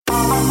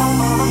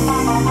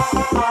Hello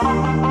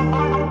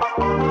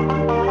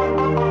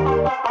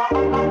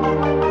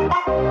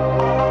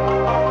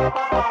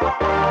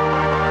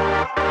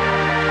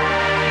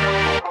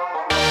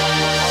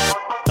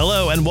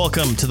and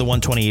welcome to the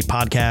 128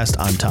 podcast.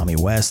 I'm Tommy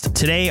West.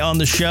 Today on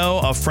the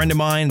show, a friend of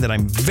mine that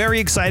I'm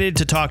very excited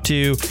to talk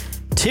to,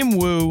 Tim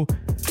Wu,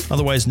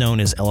 otherwise known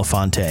as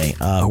Elephante,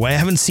 who I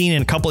haven't seen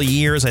in a couple of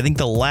years. I think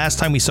the last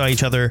time we saw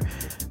each other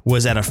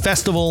was at a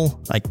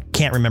festival. I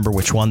can't remember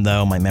which one,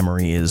 though. My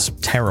memory is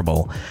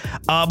terrible.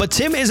 But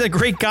Tim is a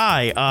great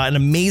guy, an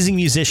amazing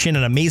musician,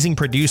 an amazing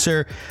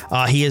producer.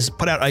 He has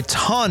put out a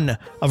ton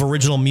of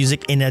original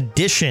music in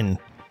addition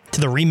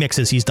to the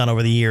remixes he's done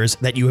over the years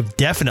that you have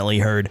definitely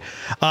heard.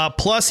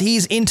 Plus,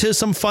 he's into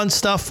some fun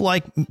stuff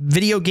like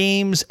video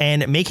games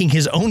and making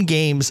his own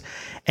games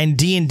and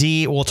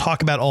D&D. We'll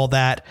talk about all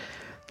that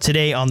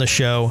today on the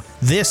show.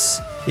 This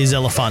is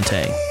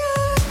Elephante.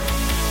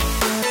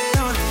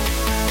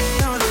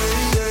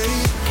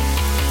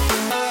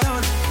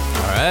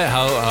 All right,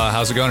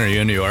 how's it going? Are you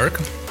in New York?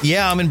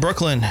 Yeah, I'm in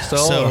Brooklyn.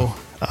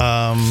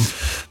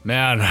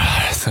 Man,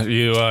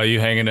 you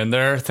hanging in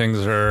there?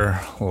 Things are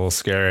a little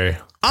scary.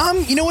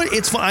 You know what?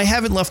 It's fun. I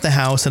haven't left the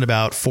house in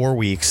about 4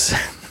 weeks.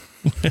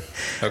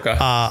 Okay.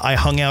 I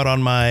hung out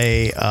on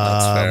my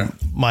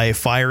my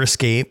fire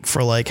escape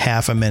for like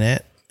half a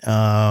minute.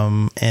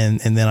 And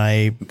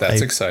then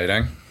That's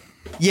exciting.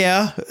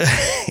 Yeah,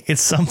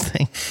 it's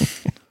something.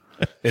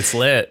 It's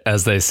lit,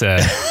 as they say.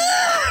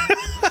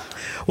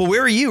 Well,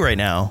 where are you right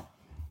now?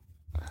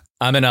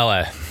 I'm in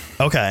LA.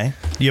 Okay.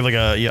 You have like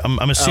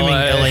I'm assuming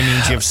LA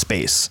means you have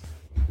space.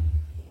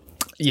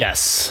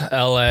 Yes,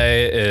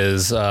 LA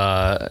is.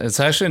 It's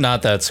actually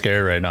not that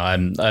scary right now.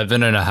 I've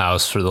been in a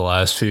house for the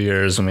last few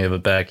years, and we have a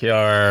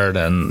backyard,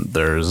 and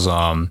there's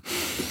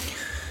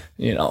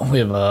we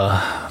have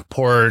a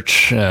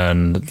porch,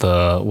 and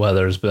the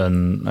weather's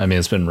been. I mean,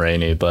 it's been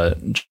rainy, but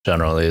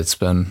generally it's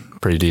been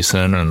pretty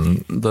decent,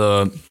 and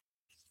the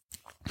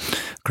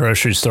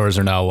grocery stores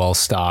are now well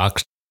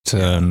stocked,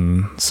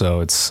 and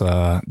so it's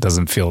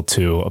doesn't feel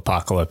too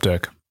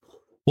apocalyptic.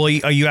 Well,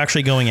 are you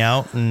actually going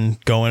out and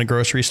going to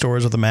grocery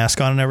stores with a mask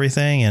on and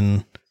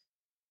everything,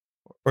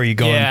 or are you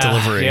going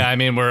delivery? Yeah, I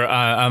mean,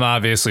 I'm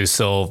obviously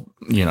still,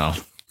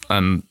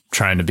 I'm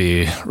trying to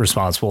be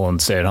responsible and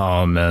stay at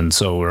home, and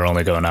so we're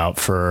only going out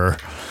for,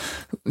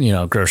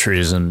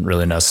 groceries and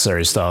really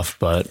necessary stuff.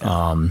 But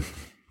I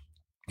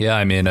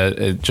mean,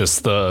 it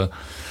just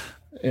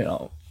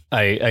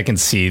I can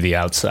see the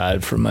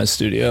outside from my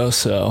studio,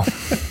 so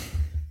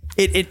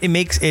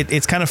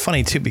it's kind of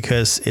funny too,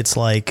 because it's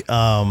like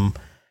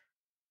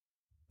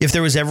if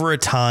there was ever a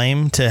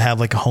time to have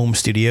like a home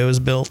studios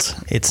built,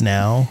 it's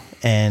now.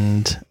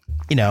 And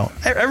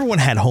everyone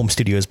had home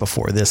studios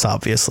before this,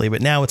 obviously, but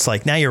now it's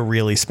like, now you're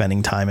really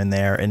spending time in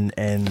there, and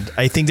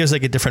I think there's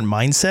like a different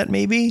mindset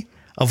maybe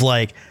of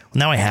like,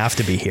 well, now I have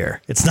to be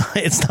here. It's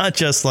not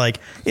just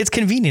like it's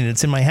convenient,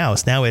 it's in my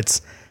house. Now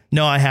it's,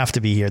 no, I have to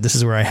be here. This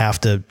is where I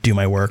have to do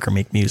my work or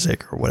make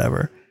music or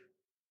whatever.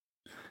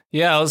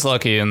 Yeah, I was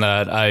lucky in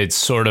that I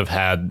sort of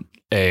had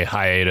a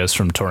hiatus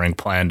from touring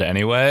planned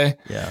anyway.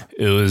 Yeah.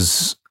 It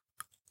was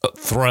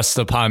thrust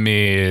upon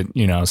me,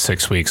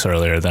 6 weeks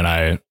earlier than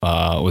I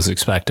was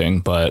expecting,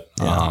 but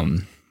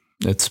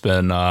it's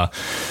been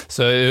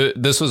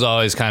this was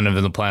always kind of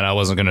in the plan. I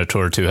wasn't going to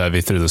tour too heavy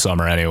through the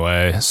summer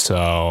anyway.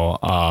 So,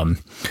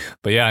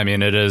 but yeah, I mean,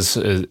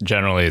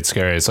 generally it's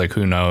scary. It's like,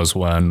 who knows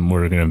when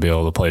we're going to be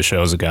able to play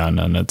shows again.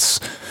 And it's,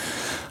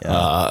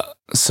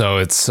 so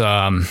it's,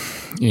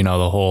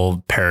 the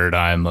whole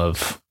paradigm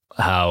of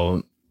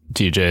how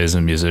DJs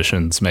and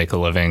musicians make a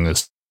living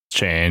has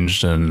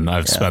changed. And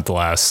I've spent the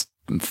last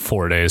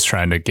 4 days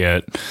trying to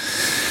get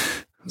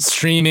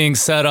streaming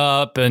set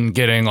up and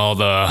getting all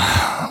the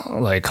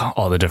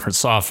different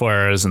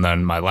softwares, and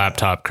then my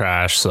laptop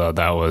crashed, so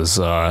that was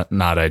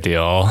not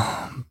ideal,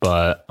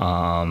 but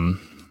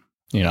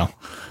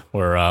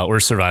we're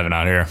surviving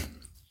out here.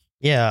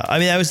 Yeah, I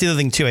mean, that was the other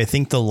thing too. I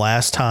think the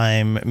last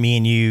time me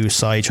and you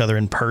saw each other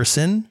in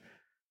person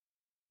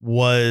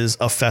was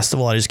a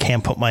festival. I just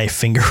can't put my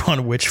finger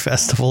on which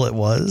festival it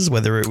was,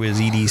 whether it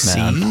was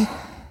EDC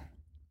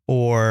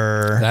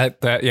or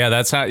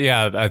that's how.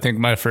 Yeah, I think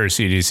my first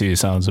EDC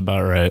sounds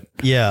about right.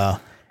 Yeah,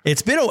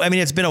 it's been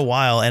a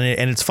while, and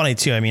it's funny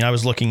too. I mean, I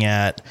was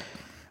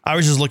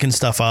just looking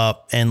stuff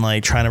up and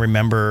like trying to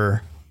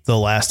remember the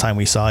last time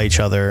we saw each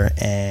other,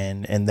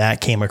 and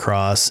that came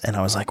across, and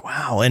I was like,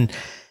 wow. And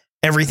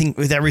everything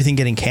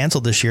getting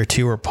canceled this year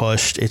too, or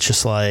pushed, it's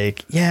just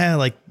like, yeah,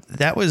 like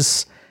that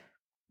was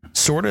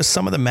sort of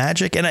some of the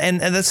magic.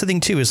 And that's the thing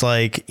too, is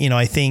like,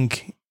 I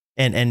think,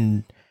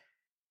 and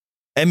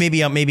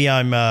maybe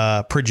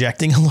I'm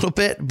projecting a little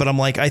bit, but I'm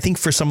like, I think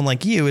for someone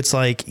like you, it's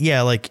like,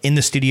 yeah, like in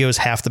the studio is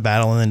half the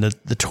battle, and then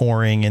the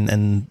touring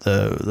and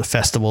the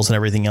festivals and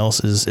everything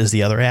else is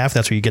the other half.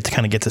 That's where you get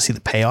to see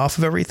the payoff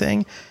of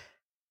everything.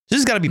 This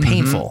has got to be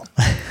painful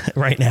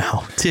right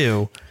now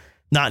too,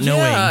 not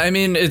knowing. Yeah, I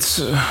mean,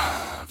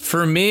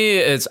 for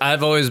me,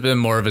 I've always been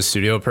more of a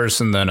studio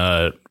person than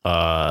a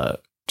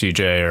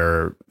DJ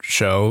or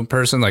show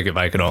person. Like if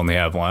I could only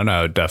have one,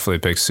 I would definitely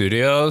pick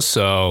studio.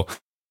 So,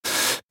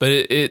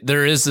 but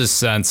there is this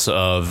sense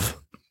of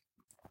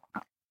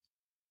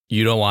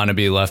you don't want to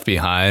be left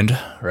behind,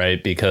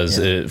 right? Because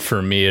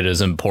for me, it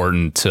is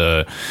important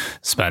to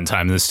spend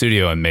time in the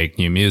studio and make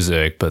new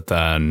music. But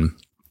then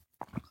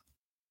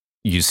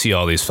you see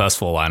all these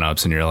festival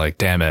lineups and you're like,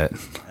 damn it,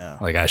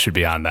 like I should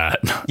be on that.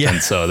 Yeah.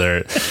 And so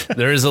there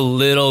is a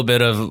little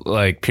bit of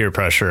like peer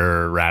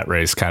pressure, rat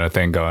race kind of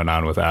thing going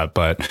on with that.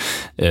 But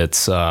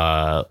it's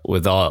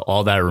with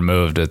all that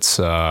removed, it's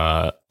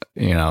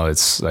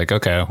it's like,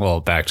 okay, well,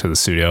 back to the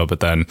studio. But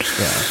then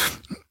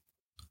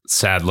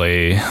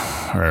sadly,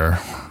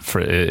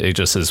 it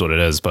just is what it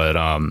is.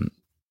 But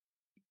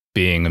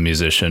being a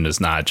musician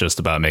is not just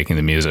about making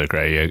the music,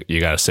 right?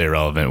 You got to stay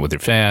relevant with your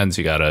fans.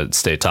 You got to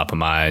stay top of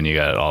mind. You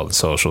got all the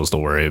socials to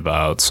worry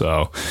about.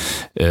 So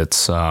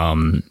it's,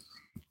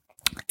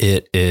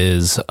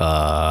 it's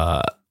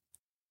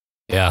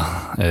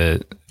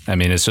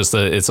just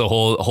it's a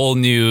whole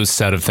new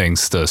set of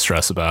things to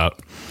stress about.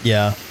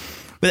 Yeah.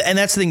 And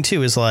that's the thing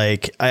too, is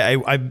like,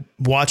 I'm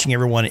watching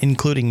everyone,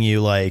 including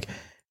you, like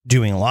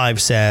doing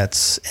live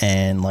sets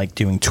and like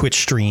doing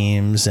Twitch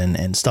streams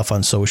and stuff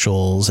on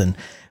socials and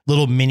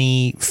little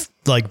mini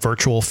like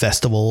virtual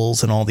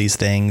festivals and all these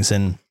things.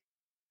 And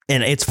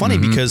it's funny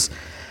because,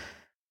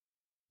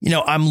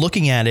 I'm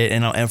looking at it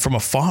and from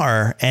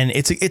afar, and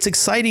it's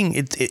exciting.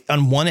 It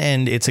on one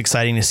end, it's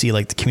exciting to see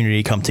like the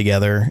community come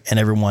together and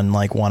everyone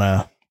like want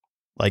to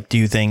like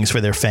do things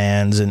for their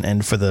fans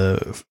and for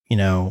the,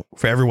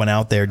 for everyone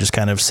out there, just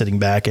kind of sitting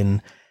back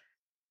and,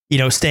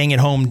 staying at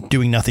home,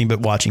 doing nothing but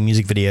watching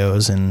music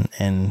videos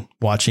and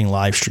watching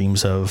live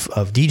streams of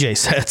DJ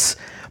sets.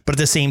 But at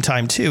the same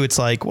time too, it's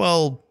like,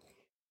 well,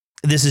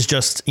 this is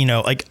just,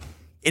 like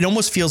it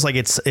almost feels like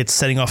it's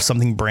setting off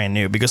something brand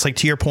new, because like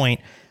to your point,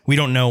 we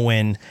don't know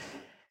when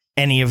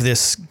any of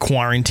this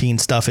quarantine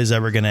stuff is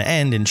ever going to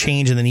end and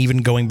change. And then even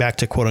going back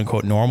to quote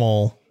unquote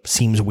normal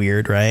seems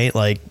weird, right?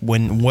 Like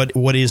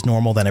what is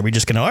normal then? Are we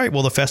just going to, all right,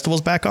 well, the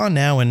festival's back on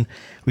now and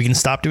we can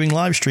stop doing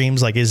live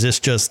streams? Like, is this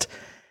just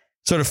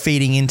sort of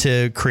fading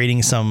into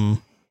creating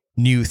some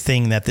new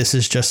thing that this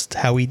is just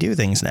how we do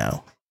things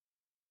now?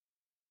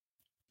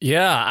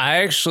 Yeah, I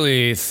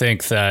actually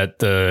think that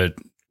the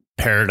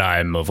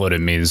paradigm of what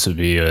it means to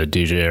be a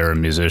DJ or a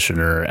musician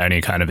or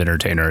any kind of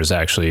entertainer is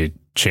actually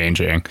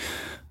changing.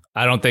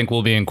 I don't think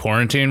we'll be in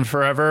quarantine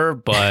forever,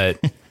 but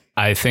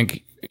I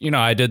think,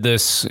 I did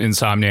this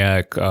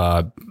Insomniac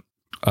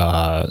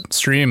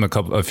stream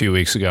a few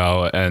weeks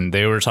ago, and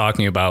they were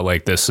talking about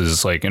like this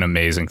is like an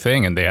amazing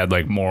thing, and they had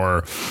like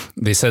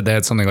they said they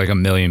had something like 1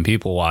 million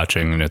people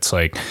watching, and it's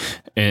like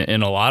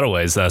in a lot of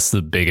ways that's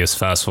the biggest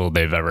festival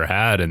they've ever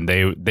had. And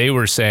they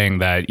were saying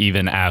that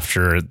even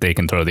after they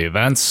can throw the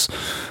events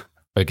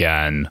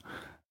again,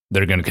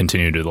 they're going to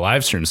continue to do the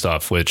live stream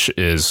stuff, which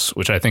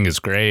I think is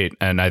great.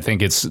 And I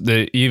think it's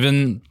going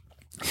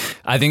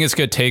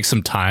to take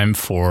some time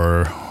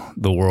for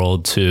the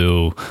world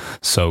to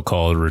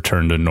so-called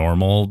return to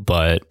normal,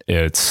 but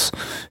it's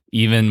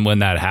even when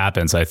that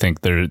happens, I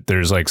think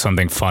there's like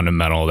something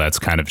fundamental that's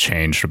kind of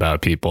changed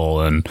about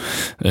people. And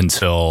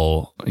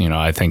until,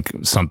 I think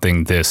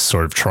something this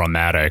sort of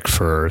traumatic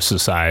for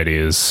society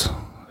is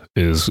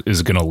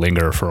going to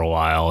linger for a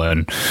while.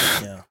 And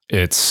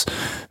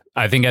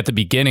I think at the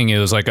beginning it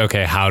was like,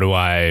 okay, how do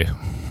I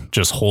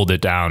just hold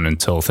it down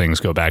until things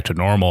go back to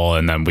normal?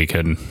 And then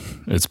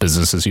it's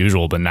business as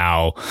usual. But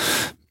now,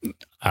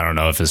 I don't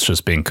know if it's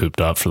just being cooped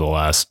up for the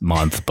last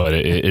month, but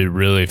it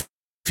really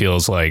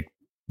feels like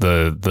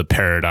the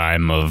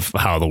paradigm of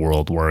how the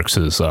world works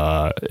is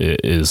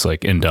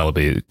like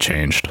indelibly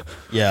changed.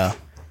 Yeah.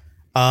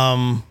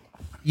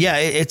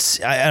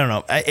 It's, I don't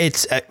know.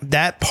 It's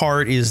that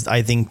part is,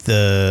 I think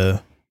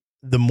the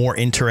more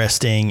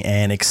interesting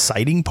and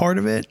exciting part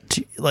of it.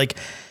 Like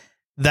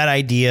that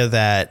idea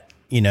that,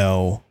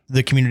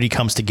 the community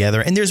comes together,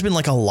 and there's been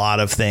like a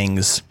lot of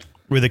things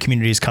where the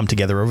communities come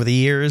together over the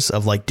years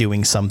of like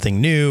doing something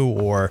new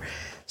or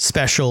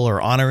special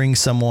or honoring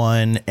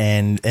someone.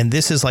 And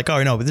this is like,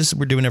 oh, no, but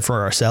we're doing it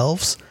for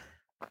ourselves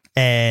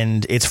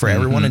and it's for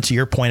everyone. And to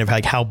your point of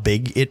like how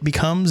big it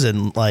becomes.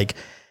 And like,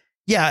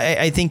 yeah,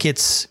 I think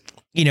it's,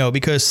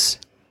 because,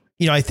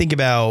 I think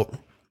about,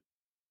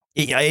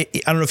 I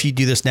don't know if you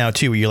do this now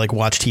too, where you like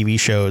watch TV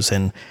shows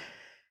and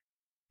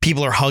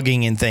people are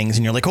hugging and things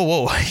and you're like, oh,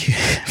 whoa,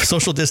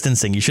 social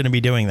distancing, you shouldn't be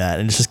doing that.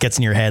 And it just gets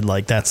in your head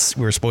like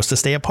we're supposed to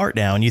stay apart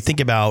now. And you think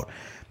about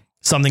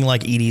something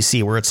like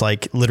EDC, where it's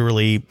like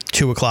literally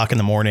 2:00 in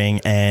the morning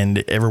and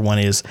everyone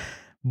is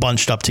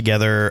bunched up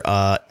together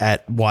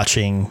at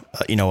watching,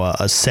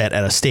 a set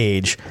at a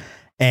stage.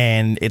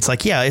 And it's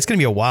like, yeah, it's going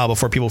to be a while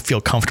before people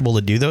feel comfortable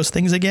to do those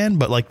things again.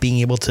 But like being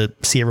able to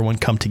see everyone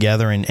come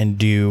together and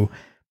do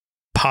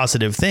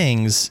positive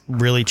things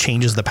really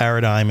changes the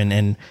paradigm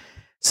and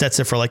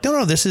sets it for like,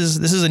 no, this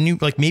is a new,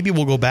 like maybe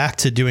we'll go back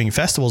to doing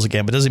festivals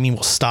again, but doesn't mean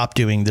we'll stop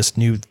doing this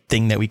new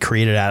thing that we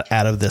created out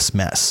of this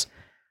mess.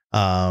 So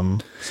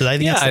I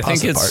think that's the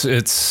positive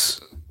part.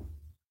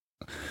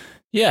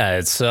 Yeah,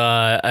 it's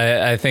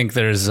I think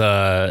there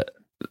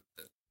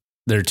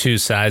are two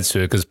sides to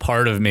it, because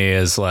part of me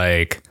is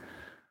like,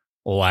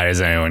 well, why does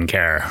anyone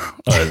care?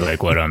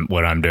 Like what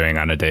I'm doing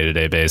on a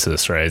day-to-day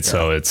basis, right? Yeah.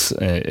 So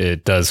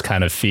it does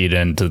kind of feed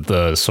into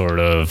the sort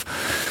of,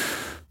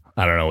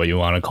 I don't know what you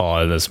want to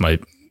call it. This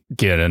might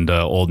get into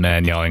old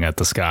man yelling at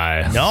the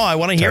sky. No, I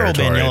want to hear old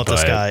man yell at the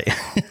sky.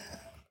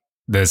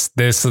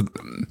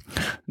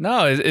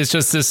 No, it's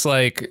just this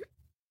like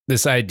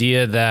this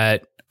idea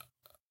that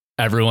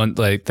everyone,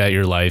 like, that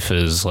your life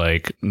is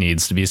like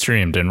needs to be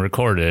streamed and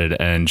recorded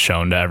and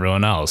shown to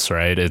everyone else,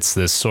 right? It's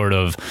this sort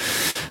of,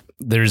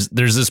 there's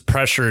this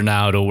pressure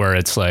now to where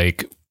it's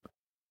like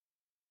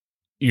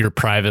your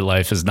private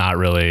life is not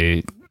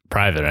really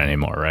private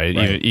anymore, right?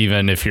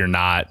 Even if you're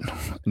not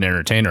an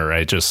entertainer,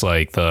 right? Just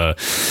like the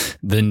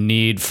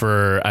need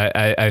for,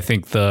 I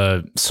think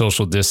the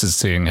social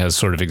distancing has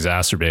sort of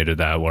exacerbated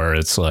that, where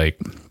it's like,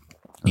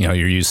 you know,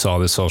 you're used to all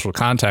this social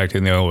contact,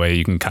 and the only way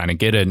you can kind of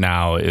get it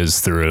now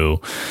is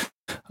through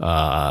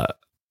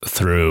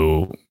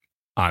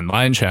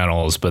online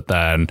channels. But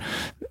then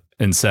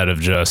instead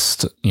of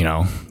just, you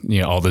know,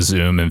 all the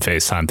Zoom and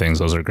FaceTime things,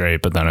 those are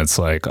great. But then it's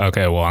like,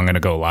 okay, well, I'm going to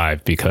go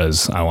live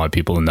because I want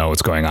people to know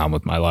what's going on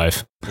with my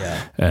life.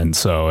 Yeah. And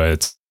so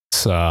it's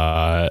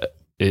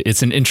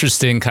an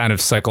interesting kind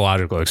of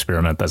psychological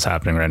experiment that's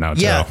happening right now.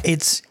 Yeah.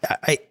 Too.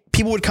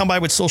 People would come by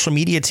with social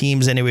media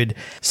teams and it would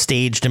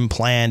staged and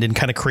planned and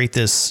kind of create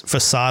this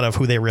facade of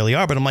who they really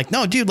are. But I'm like,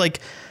 no, dude, like,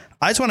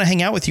 I just want to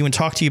hang out with you and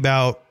talk to you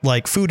about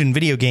like food and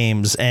video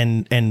games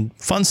and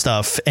fun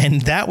stuff.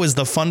 And that was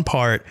the fun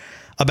part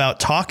about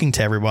talking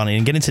to everybody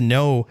and getting to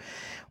know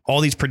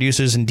all these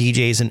producers and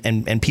DJs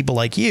and people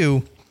like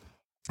you,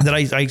 that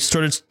I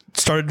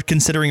started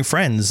considering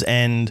friends.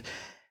 And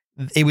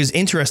it was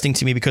interesting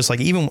to me because,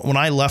 like, even when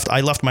I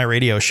left my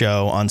radio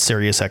show on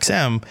Sirius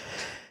XM,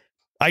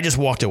 I just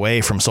walked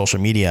away from social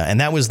media, and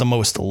that was the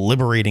most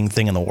liberating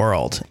thing in the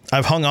world.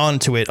 I've hung on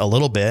to it a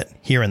little bit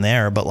here and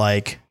there, but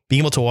like,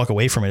 being able to walk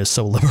away from it is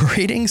so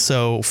liberating.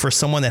 So for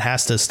someone that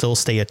has to still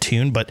stay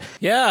attuned, but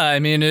yeah, I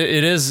mean,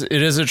 it is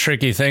a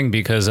tricky thing,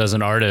 because as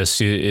an artist,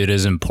 it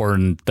is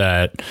important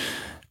that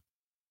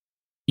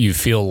you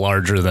feel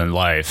larger than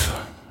life,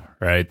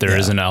 right? There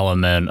is an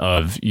element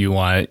of you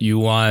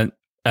want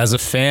as a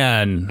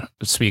fan,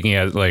 speaking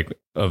as like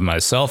of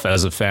myself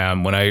as a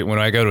fan, when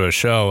I go to a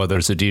show, whether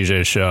it's a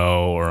DJ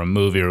show or a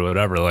movie or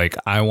whatever, like,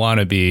 I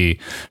want to be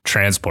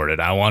transported.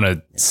 I want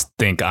to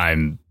think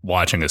I'm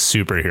watching a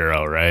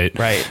superhero, right?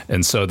 Right.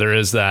 And so there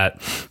is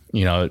that,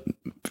 you know,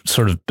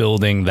 sort of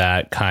building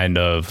that kind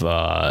of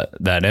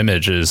that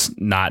image is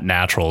not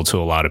natural to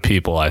a lot of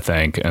people, I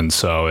think. And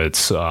so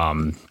it's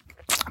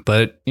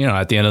but, you know,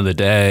 at the end of the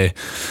day,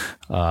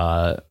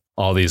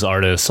 all these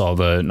artists, no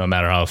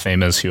matter how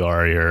famous you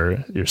are,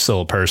 you're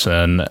still a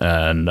person.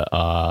 And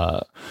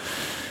I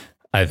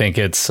think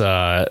it's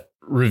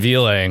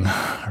revealing,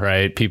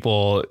 right?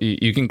 People,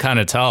 you can kind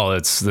of tell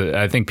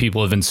I think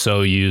people have been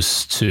so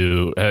used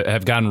to,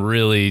 have gotten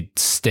really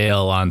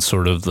stale on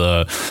sort of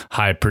the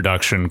high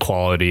production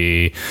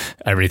quality,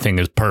 everything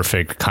is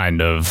perfect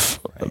kind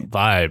of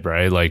vibe,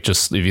 right? Like,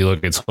 just if you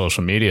look at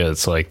social media,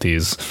 it's like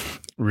these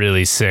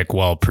really sick,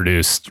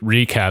 well-produced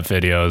recap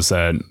videos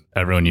that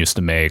everyone used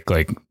to make,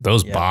 like,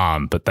 those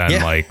bomb. But then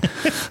like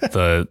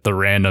the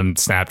random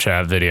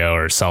Snapchat video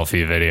or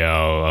selfie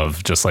video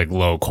of just like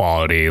low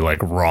quality, like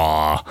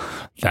raw,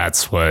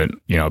 that's what,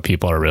 you know,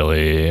 people are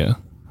really,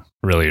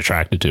 really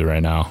attracted to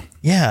right now.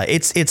 Yeah,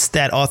 it's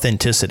that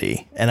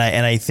authenticity. And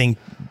I think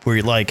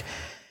we're like,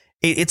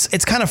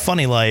 it's kind of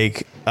funny,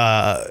 like,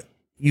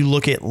 you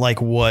look at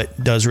like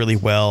what does really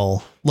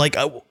well, like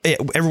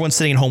everyone's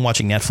sitting at home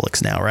watching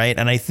Netflix now, right?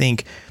 And I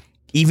think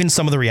even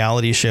some of the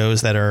reality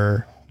shows that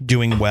are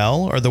doing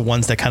well are the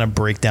ones that kind of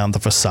break down the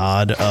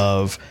facade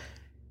of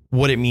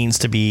what it means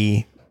to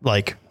be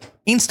like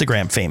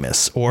Instagram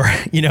famous, or,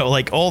 you know,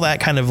 like all that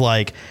kind of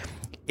like,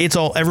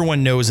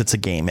 everyone knows it's a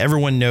game.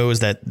 Everyone knows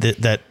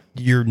that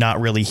you're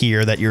not really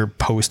here, that your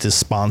post is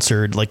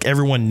sponsored. Like,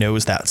 everyone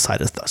knows that side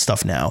of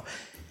stuff now.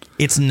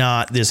 It's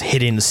not this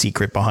hidden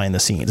secret behind the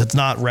scenes. It's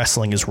not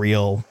wrestling is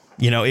real.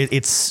 You know,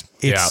 it's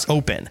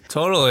open.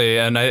 Totally.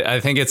 And I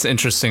think it's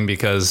interesting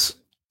because,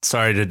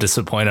 sorry to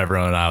disappoint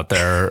everyone out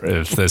there,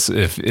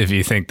 if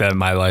you think that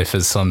my life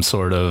is some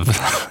sort of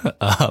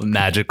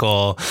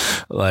magical,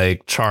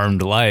 like,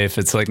 charmed life,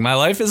 it's like my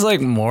life is like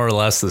more or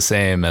less the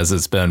same as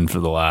it's been for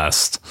the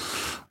last,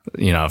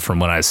 you know, from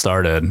when I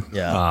started.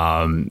 Yeah.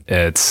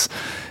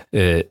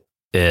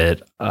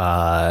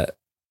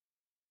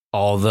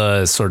 All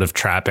the sort of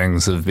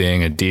trappings of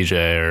being a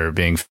DJ or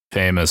being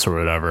famous or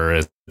whatever,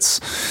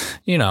 it's,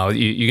 you know,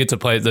 you get to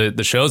play,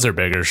 the shows are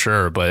bigger,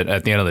 sure, but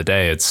at the end of the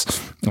day,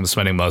 I'm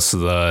spending most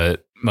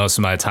of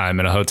my time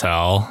in a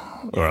hotel,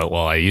 or,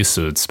 well, I used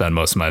to spend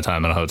most of my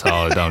time in a hotel.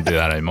 I don't do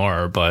that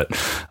anymore, but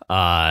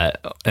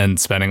and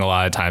spending a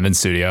lot of time in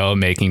studio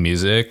making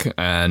music,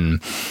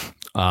 and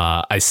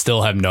I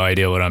still have no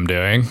idea what I'm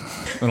doing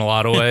in a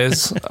lot of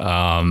ways.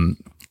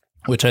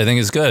 Which I think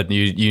is good.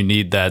 You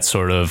need that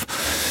sort of,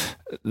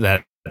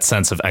 that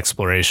sense of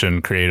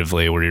exploration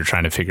creatively where you're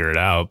trying to figure it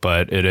out.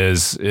 But it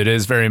is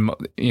very,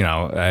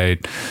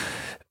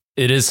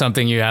 it is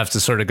something you have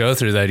to sort of go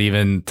through, that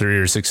even through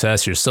your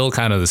success, you're still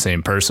kind of the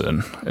same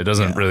person. It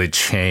doesn't really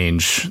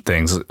change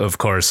things. Of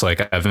course,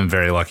 like I've been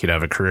very lucky to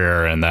have a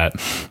career and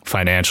that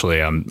financially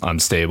I'm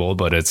stable,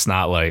 but it's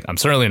not like, I'm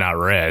certainly not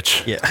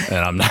rich. Yeah. And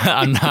I'm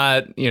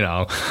not,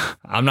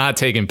 I'm not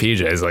taking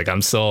PJs. Like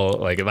I'm still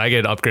like, if I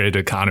get upgraded to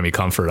economy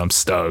comfort, I'm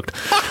stoked.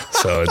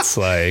 So it's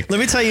like, let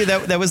me tell you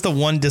that was the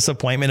one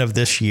disappointment of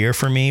this year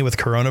for me with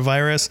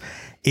coronavirus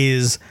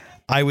is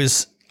I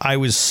was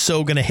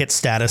so going to hit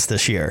status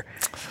this year.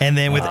 And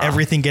then with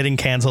everything getting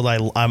canceled,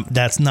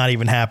 that's not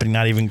even happening,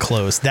 not even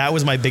close. That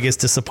was my biggest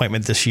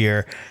disappointment this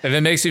year. If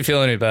it makes you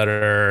feel any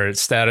better,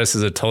 status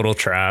is a total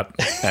trap,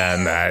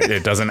 and that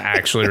it doesn't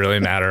actually really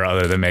matter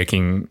other than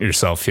making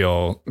yourself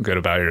feel good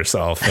about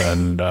yourself.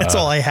 And that's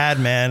all I had,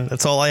 man.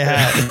 That's all I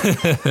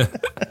had.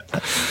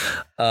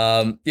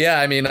 Yeah,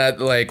 I mean,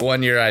 like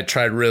one year I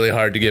tried really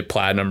hard to get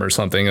platinum or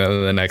something. And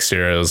then the next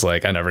year it was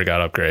like I never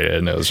got upgraded,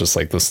 and it was just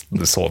like this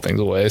whole thing's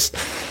a waste.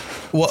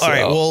 Well, all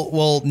right.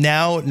 Well,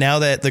 now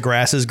that the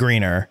grass is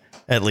greener,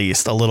 at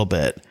least a little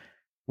bit,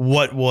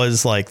 what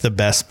was like the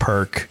best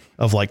perk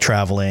of like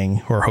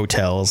traveling or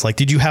hotels? Like,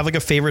 did you have like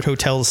a favorite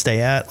hotel to stay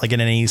at, like in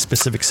any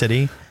specific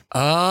city?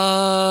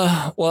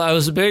 Well, I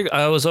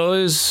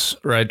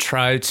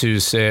tried to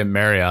stay at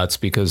Marriott's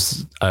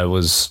because I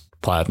was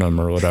platinum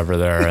or whatever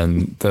there,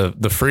 and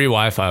the free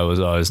Wi-Fi was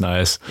always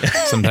nice.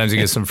 Sometimes you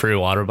get some free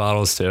water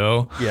bottles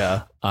too.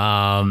 Yeah.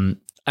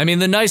 I mean,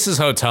 the nicest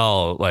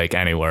hotel like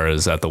anywhere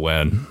is at the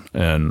Wynn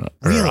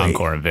or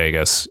Encore in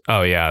Vegas.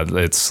 Oh yeah,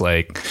 it's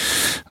like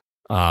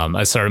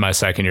I started my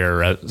second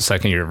year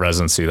of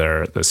residency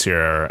there this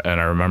year, and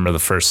I remember the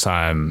first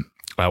time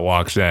I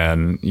walked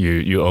in,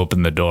 you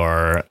open the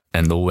door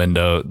and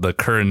the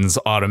curtains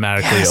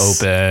automatically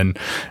open,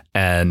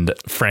 and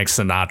Frank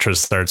Sinatra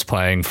starts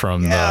playing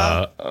from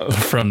the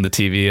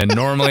TV. And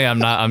normally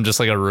I'm just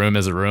like a room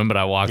is a room, but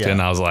I walked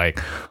in, I was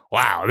like,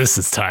 wow, this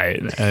is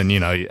tight. And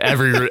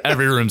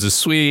every room's a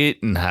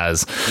suite and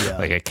has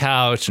like a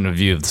couch and a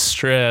view of the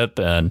strip,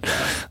 and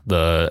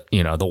the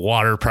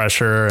water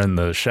pressure and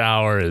the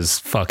shower is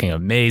fucking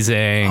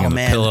amazing. And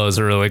the pillows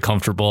are really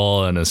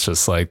comfortable. And it's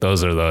just like,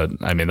 that's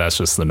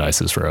just the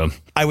nicest room.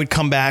 I would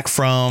come back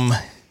from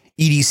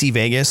EDC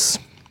Vegas,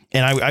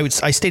 and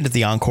I stayed at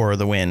the Encore or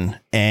the Wynn,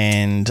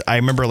 and I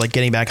remember like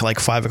getting back at like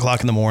 5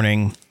 o'clock in the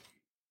morning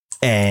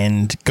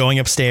and going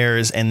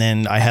upstairs, and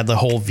then I had the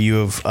whole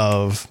view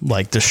of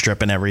like the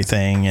strip and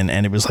everything,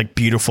 and it was like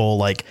beautiful,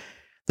 like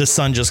the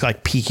sun just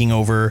like peeking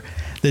over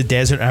the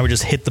desert, and I would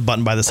just hit the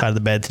button by the side of the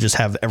bed to just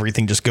have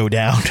everything just go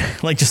down,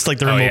 like just like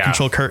the remote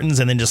control curtains,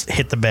 and then just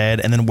hit the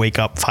bed and then wake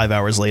up 5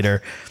 hours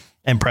later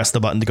and press the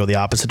button to go the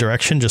opposite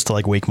direction just to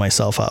like wake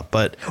myself up.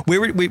 But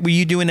where were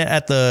you doing it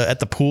at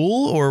the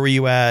pool, or were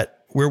you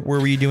at where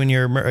were you doing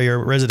your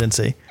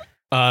residency?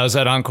 I was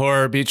at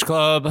Encore Beach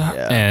Club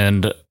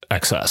and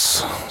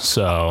XS.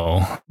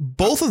 So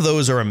both of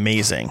those are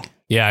amazing.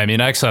 Yeah, I mean,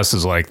 XS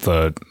is like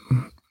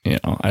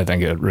I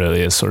think it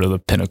really is sort of the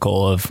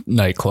pinnacle of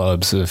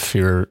nightclubs. If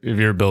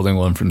you're building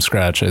one from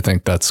scratch, I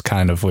think that's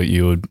kind of what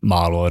you would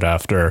model it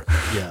after.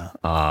 Yeah.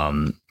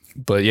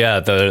 But yeah,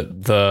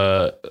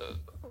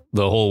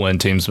 the whole Wynn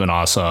team's been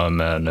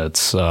awesome, and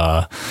it's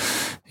I'm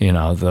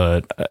not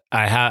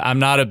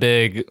a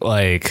big,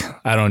 like,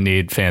 I don't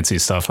need fancy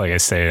stuff. Like I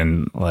stay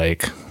in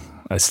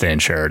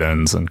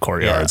Sheratons and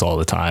Courtyards all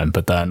the time,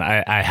 but then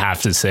I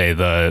have to say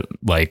the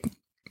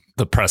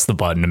press the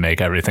button to make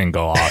everything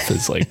go off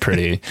is like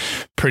pretty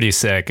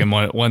sick. And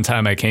one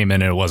time I came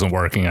in and it wasn't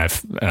working, and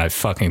I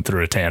fucking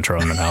threw a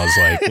tantrum, and I was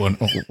like,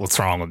 what's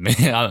wrong with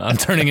me? I'm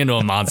turning into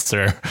a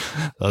monster.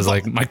 I was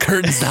like, my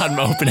curtain's not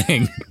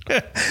opening.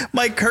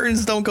 My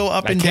curtains don't go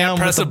up and down. I can't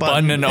press a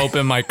button and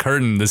open my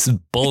curtain. This is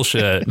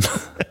bullshit.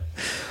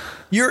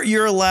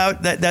 You're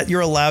allowed that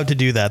you're allowed to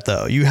do that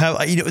though. You have,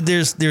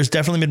 there's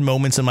definitely been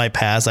moments in my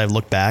past I've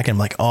looked back and I'm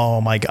like,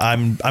 oh my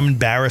God, I'm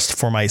embarrassed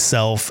for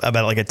myself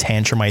about like a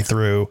tantrum I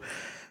threw.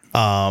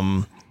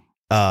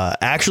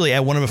 Actually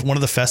at one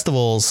of the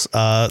festivals,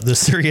 the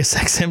Sirius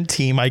XM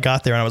team, I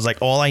got there and I was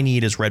like, all I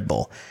need is Red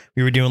Bull.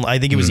 We were doing, I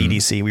think it was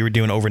EDC. We were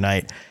doing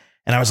overnight,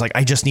 and I was like,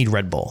 I just need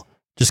Red Bull.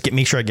 Just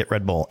make sure I get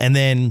Red Bull. And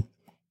then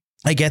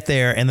I get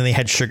there, and then they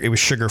had sugar. It was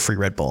sugar-free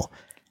Red Bull.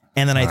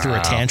 And then I threw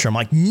a tantrum.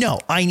 I'm like, no,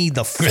 I need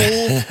the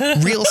full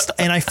real stuff.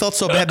 And I felt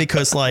so bad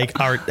because like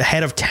our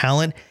head of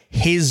talent,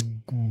 his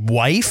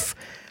wife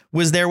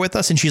was there with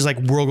us, and she's like,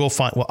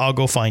 I'll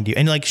go find you.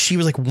 And like, she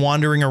was like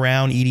wandering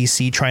around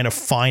EDC trying to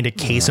find a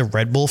case of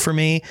Red Bull for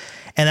me.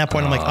 And at that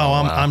point I'm like,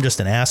 I'm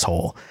just an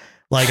asshole.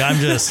 Like I'm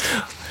just,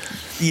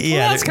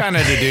 well, that's kind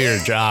of to do your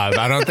job.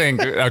 I don't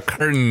think a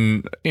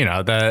curtain,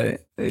 that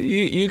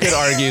you could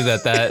argue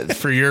that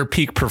for your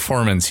peak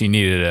performance, you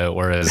needed it.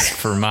 Whereas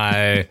for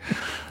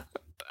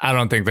I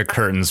don't think the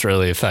curtains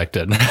really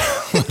affected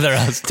whether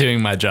I was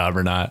doing my job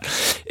or not.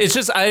 It's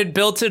just, I had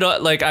built it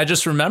up. Like, I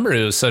just remember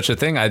it was such a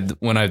thing.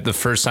 The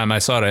first time I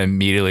saw it, I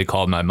immediately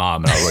called my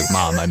mom, and I was like,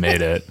 Mom, I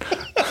made it.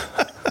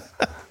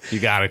 You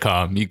gotta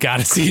come. You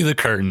gotta see the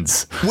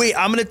curtains. Wait,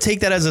 I'm gonna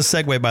take that as a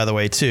segue, by the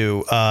way,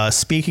 too.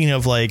 Speaking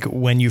of like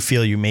when you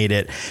feel you made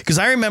it, because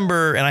I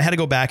remember, and I had to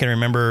go back and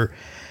remember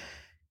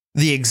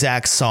the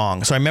exact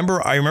song. So I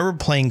remember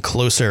playing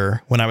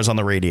Closer when I was on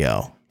the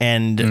radio,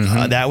 and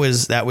that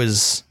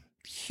was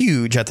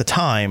huge at the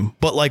time.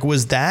 But like,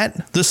 was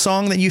that the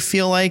song that you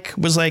feel like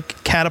was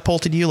like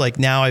catapulted you? Like,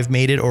 now I've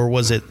made it, or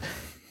was it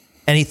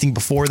anything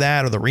before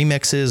that, or the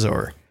remixes,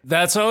 or?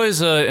 That's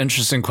always an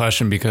interesting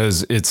question,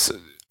 because it's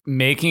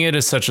making it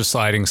is such a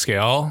sliding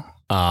scale.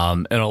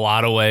 In a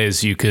lot of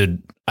ways,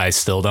 I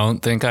still don't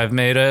think I've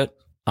made it.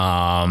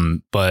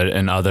 But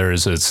in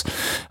others,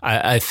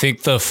 I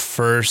think the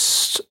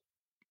first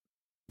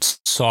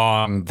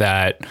song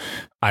that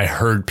I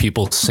heard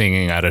people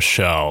singing at a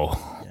show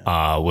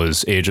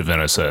was Age of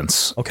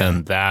Innocence. Okay.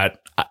 And that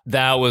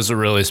was a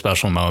really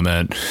special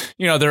moment.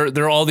 You know,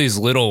 there are all these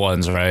little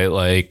ones, right?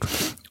 Like,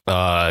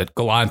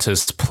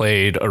 Galantis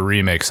played a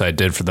remix I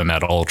did for them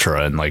at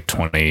Ultra in like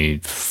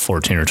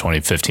 2014 or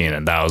 2015.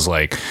 And that was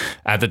like,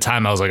 at the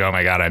time I was like, oh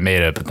my God, I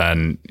made it. But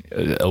then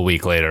a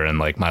week later, and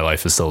like, my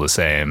life is still the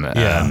same.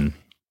 Yeah.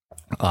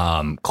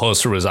 And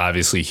Closer was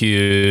obviously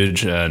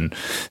huge, and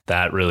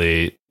that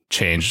really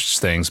changed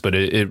things. But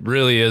it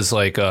really is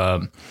like, I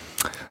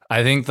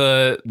think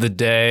the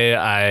day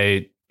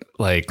I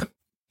like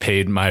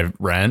paid my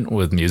rent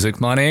with music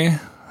money,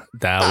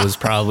 that was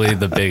probably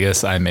the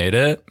biggest I made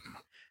it.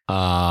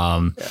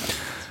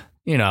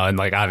 You know, and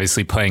like,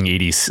 obviously playing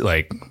EDC,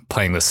 like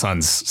playing the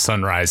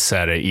Sunrise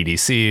set at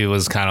EDC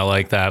was kind of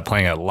like that.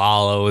 Playing at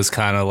Lala was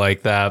kind of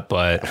like that,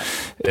 but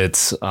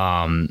it's,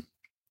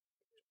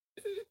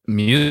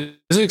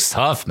 music's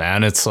tough,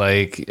 man. It's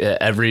like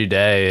every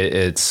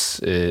day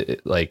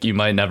like you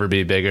might never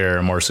be bigger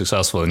or more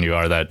successful than you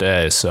are that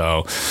day.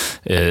 So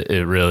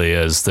it really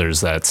is.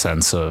 There's that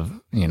sense of,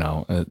 you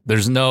know,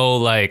 there's no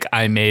like,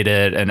 I made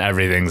it and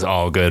everything's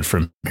all good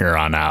from here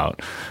on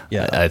out.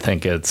 Yeah. I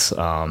think it's,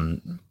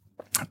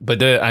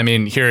 but I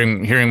mean,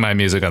 hearing my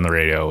music on the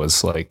radio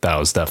was like, that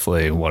was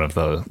definitely one of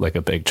the, like,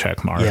 a big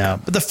check mark. Yeah.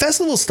 But the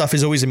festival stuff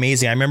is always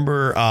amazing. I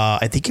remember,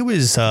 I think it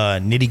was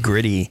Nitty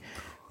Gritty,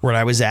 where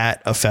I was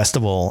at a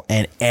festival,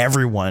 and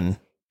everyone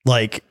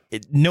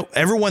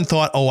everyone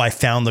thought, oh, I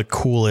found the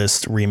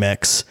coolest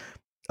remix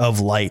of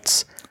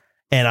Lights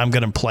and I'm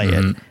going to play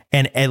it.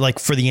 And like,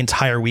 for the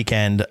entire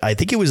weekend, I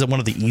think it was one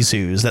of the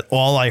Izus that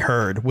all I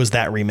heard was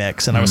that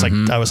remix. And I was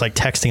like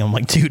texting him,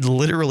 like, dude,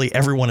 literally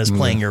everyone is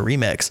playing your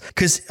remix.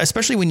 Cause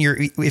especially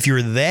if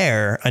you're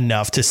there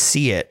enough to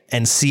see it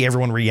and see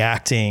everyone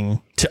reacting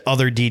to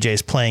other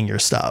DJs playing your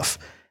stuff,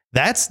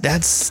 that's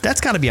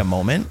gotta be a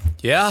moment.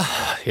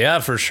 Yeah,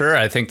 for sure.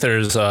 I think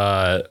there's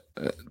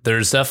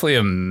definitely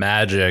a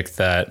magic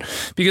that,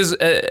 because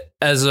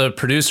as a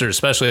producer,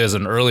 especially as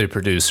an early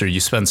producer,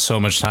 you spend so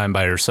much time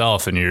by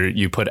yourself, and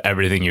you put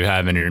everything you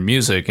have in your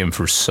music, and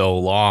for so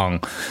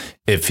long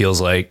it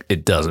feels like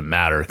it doesn't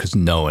matter because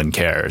no one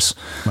cares.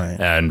 Right.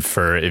 And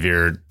if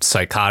you're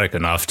psychotic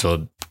enough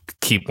to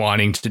keep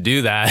wanting to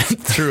do that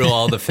through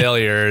all the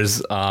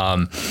failures,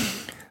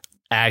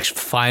 actually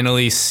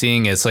finally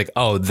seeing it's like,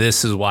 oh,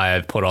 this is why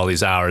I've put all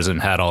these hours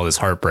and had all this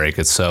heartbreak.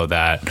 It's so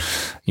that,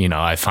 you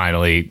know, I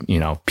finally, you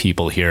know,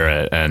 people hear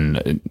it,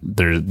 and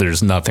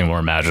there's nothing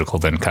more magical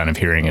than kind of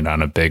hearing it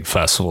on a big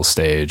festival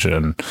stage.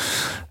 And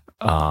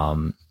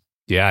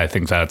I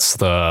think that's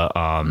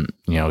the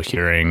you know,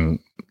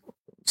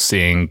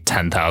 seeing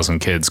 10,000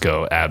 kids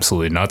go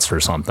absolutely nuts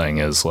for something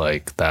is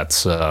like,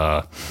 that's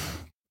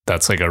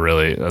like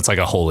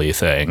a holy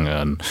thing.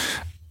 And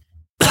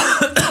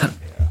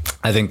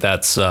I think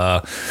that's, you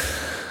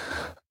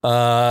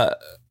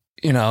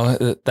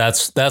know,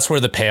 that's where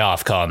the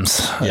payoff comes.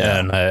 Yeah.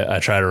 And I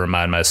try to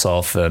remind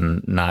myself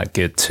and not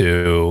be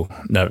too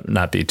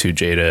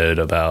jaded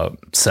about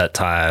set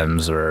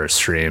times or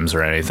streams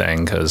or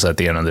anything. Cause at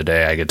the end of the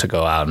day, I get to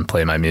go out and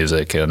play my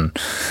music and,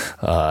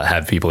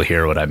 have people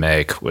hear what I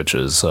make, which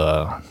is, you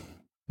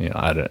know,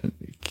 I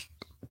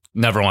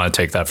never want to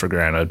take that for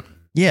granted.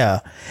 Yeah,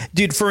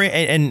 dude,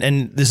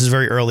 and this is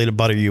very early to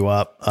butter you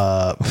up,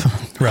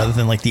 rather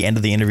than like the end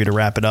of the interview to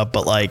wrap it up.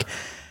 But like,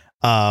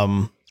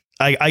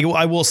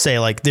 I will say,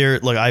 like,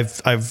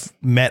 I've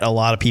met a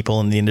lot of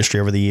people in the industry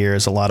over the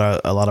years, a lot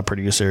of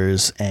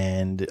producers,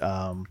 and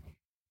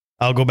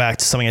I'll go back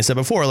to something I said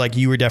before. Like,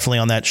 you were definitely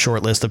on that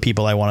short list of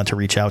people I wanted to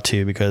reach out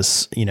to,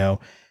 because, you know,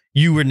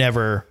 you were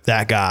never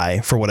that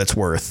guy, for what it's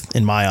worth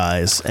in my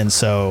eyes. And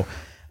so,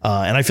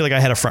 and I feel like I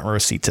had a front row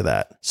seat to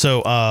that.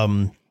 So,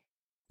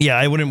 yeah,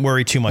 I wouldn't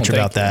worry too much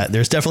about that.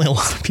 There's definitely a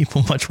lot of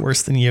people much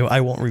worse than you. I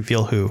won't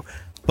reveal who,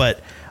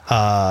 but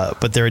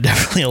there are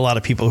definitely a lot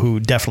of people who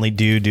definitely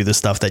do the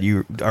stuff that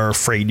you are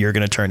afraid you're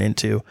going to turn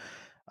into.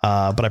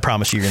 But I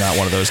promise you're not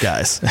one of those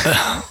guys.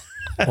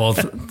 Well,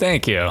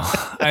 thank you.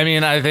 I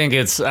mean, I think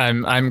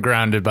I'm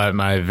grounded by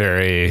my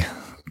very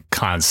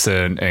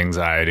constant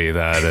anxiety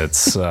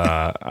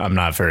that I'm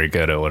not very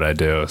good at what I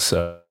do.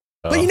 So.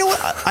 But you know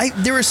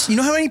what? You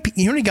know how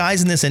many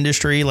guys in this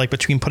industry, like,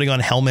 between putting on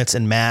helmets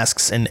and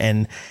masks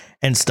and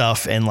and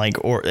stuff. And like,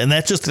 and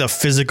that's just the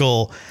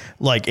physical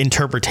like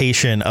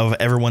interpretation of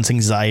everyone's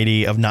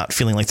anxiety of not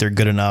feeling like they're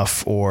good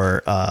enough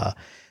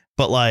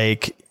but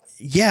like,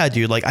 yeah,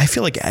 dude, like I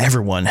feel like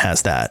everyone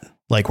has that,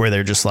 like where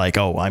they're just like,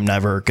 oh, I'm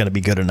never going to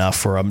be good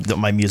enough, or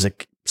my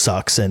music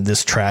sucks and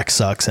this track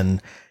sucks.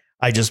 And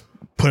I just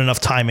put enough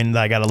time in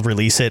that I got to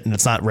release it and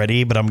it's not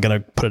ready, but I'm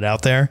going to put it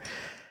out there.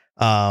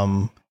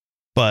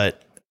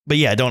 But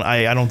yeah,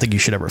 I don't think you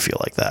should ever feel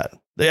like that,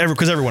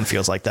 because everyone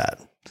feels like that.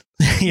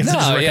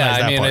 No, yeah,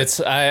 I mean,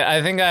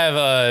 I think I have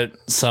a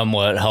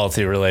somewhat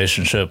healthy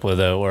relationship with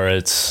it,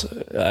 where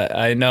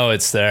I know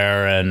it's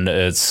there, and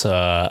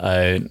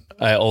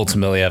I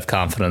ultimately have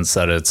confidence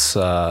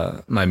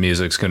that my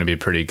music's going to be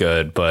pretty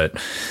good.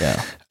 But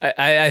yeah,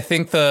 I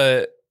think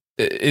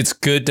it's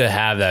good to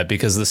have that,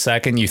 because the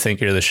second you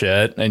think you're the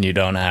shit and you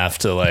don't have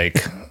to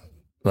like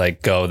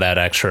go that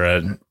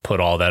extra,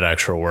 put all that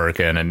extra work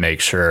in and make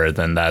sure,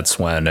 then that's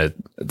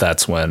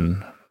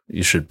when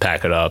you should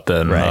pack it up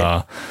and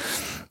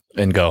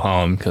go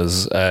home.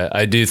 Because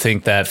I do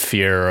think that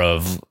fear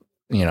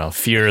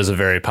is a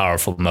very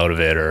powerful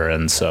motivator.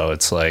 And so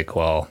it's like,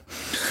 well,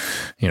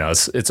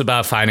 it's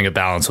about finding a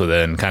balance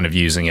within, kind of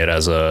using it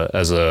as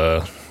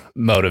a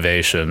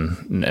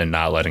motivation and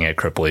not letting it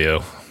cripple you.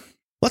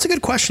 Well, that's a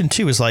good question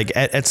too, is like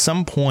at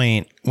some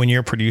point when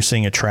you're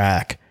producing a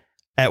track,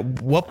 at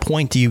what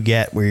point do you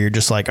get where you're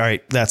just like, all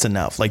right, that's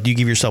enough? Like, do you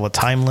give yourself a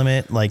time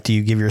limit? Like, do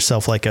you give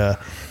yourself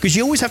because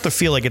you always have to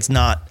feel like it's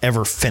not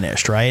ever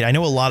finished, right? I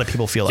know a lot of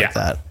people feel like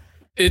that.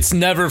 It's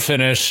never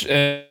finished.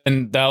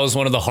 And that was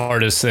one of the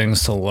hardest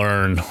things to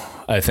learn,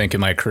 I think, in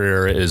my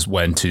career, is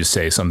when to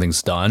say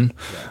something's done.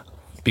 Yeah.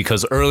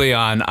 Because early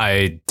on,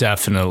 I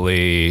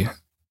definitely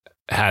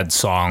had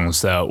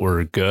songs that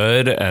were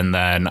good, and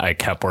then I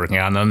kept working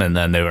on them, and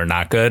then they were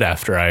not good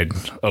after I'd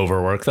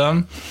overworked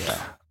them.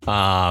 Yeah.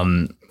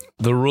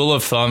 The rule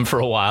of thumb for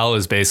a while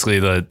is basically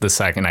the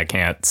second I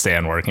can't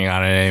stand working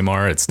on it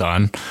anymore, it's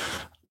done.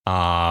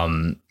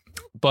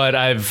 But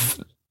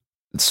I've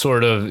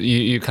sort of,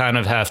 you kind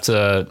of have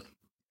to,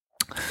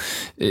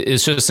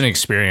 it's just an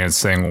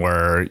experience thing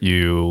where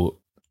you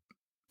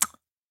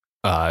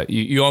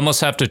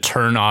almost have to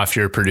turn off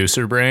your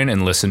producer brain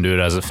and listen to it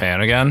as a fan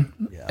again.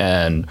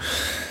 Yeah.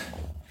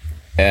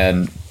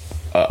 And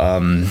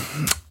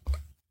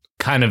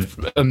kind of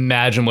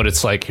imagine what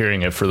it's like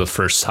hearing it for the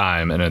first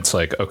time. And it's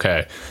like,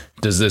 okay,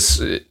 does this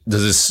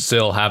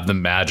still have the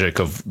magic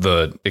of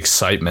the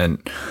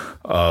excitement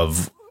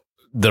of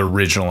the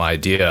original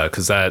idea?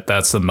 Because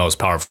that's the most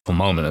powerful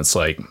moment. It's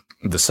like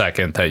the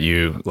second that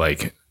you,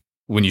 like,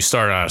 when you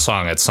start on a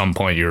song, at some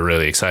point you're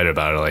really excited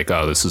about it, like,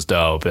 oh, this is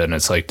dope. And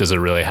it's like, does it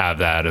really have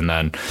that? And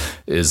then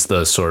is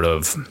the sort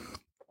of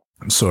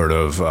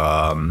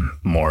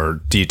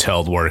more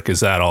detailed work,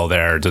 is that all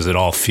there? Does it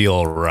all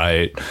feel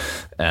right?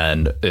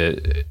 And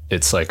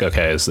it's like,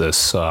 okay, is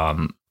this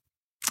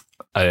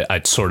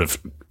I sort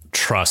of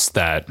trust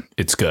that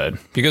it's good,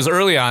 because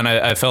early on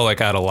I felt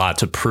like I had a lot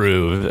to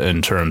prove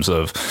in terms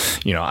of,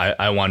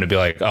 I wanted to be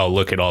like, oh,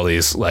 look at all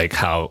these, like,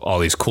 how all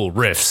these cool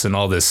riffs and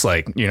all this,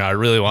 like, I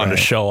really wanted to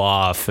show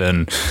off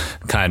and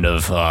kind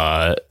of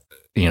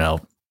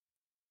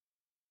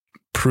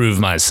prove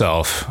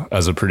myself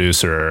as a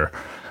producer.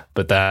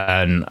 But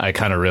then I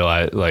kind of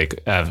realized,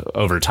 like,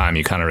 over time,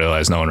 you kind of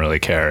realize no one really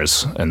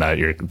cares, and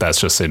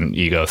that's just an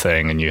ego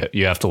thing, and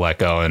you have to let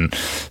go and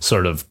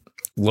sort of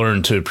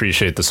learn to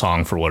appreciate the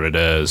song for what it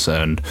is.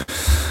 And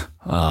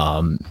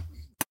I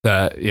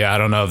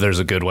don't know if there's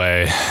a good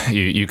way.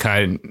 You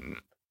kind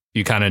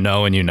of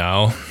know when you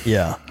know.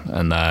 Yeah.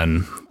 And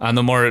then on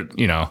the more,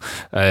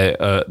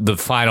 the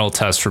final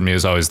test for me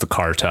is always the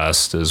car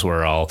test, is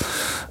where I'll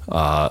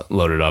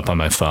load it up on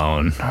my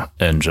phone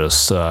and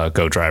just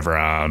go drive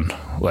around,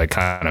 like,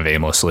 kind of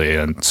aimlessly,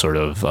 and sort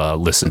of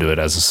listen to it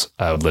as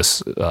I would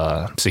listen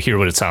to hear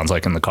what it sounds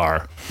like in the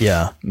car.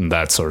 Yeah. And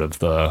that's sort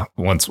of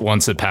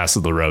once it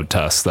passes the road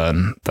test,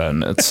 then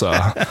it's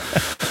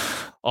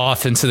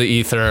off into the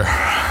ether.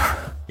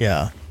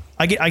 Yeah.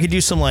 I could do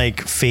some, like,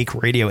 fake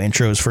radio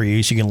intros for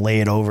you, so you can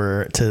lay it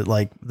over to,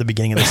 like, the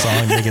beginning of the song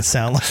and make it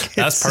sound like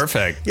that's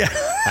perfect. Yeah.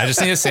 I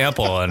just need a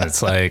sample, and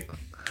it's like,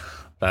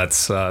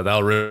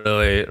 that'll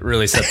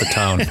really set the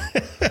tone.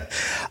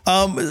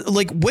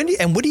 Like,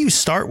 what do you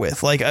start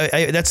with? Like,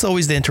 that's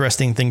always the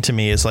interesting thing to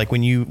me, is like,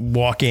 when you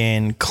walk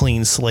in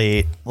clean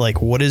slate,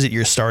 like, what is it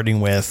you're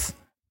starting with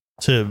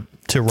to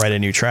write a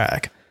new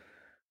track?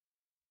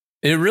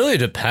 It really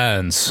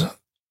depends.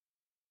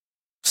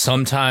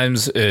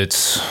 Sometimes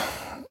it's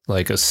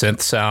like a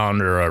synth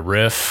sound or a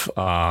riff.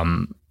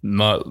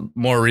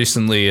 More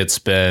recently, it's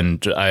been,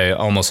 I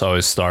almost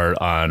always start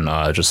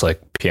on just like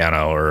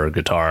piano or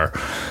guitar,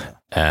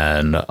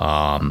 and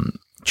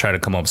try to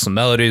come up with some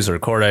melodies or a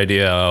chord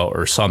idea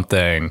or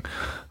something.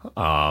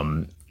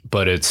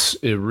 But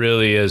it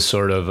really is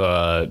sort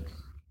of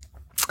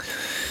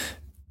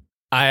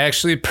I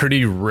actually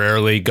pretty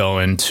rarely go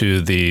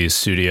into the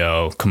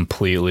studio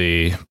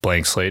completely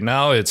blank slate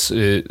now.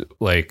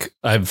 Like,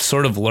 I've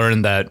sort of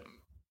learned that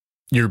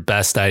your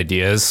best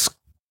ideas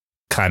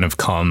kind of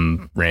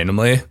come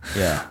randomly.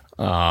 Yeah.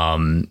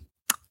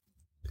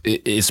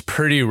 it's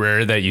pretty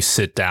rare that you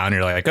sit down and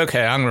you're like,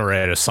 okay, I'm going to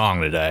write a song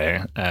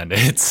today. And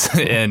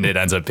it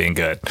ends up being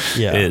good.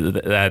 Yeah.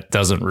 That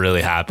doesn't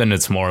really happen.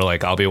 It's more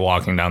like I'll be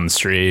walking down the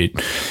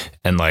street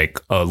and like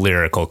a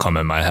lyric will come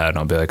in my head and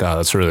I'll be like, oh,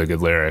 that's a really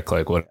good lyric.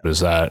 Like, what does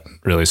that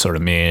really sort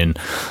of mean?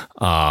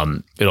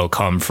 It'll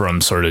come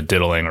from sort of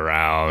diddling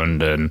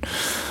around, and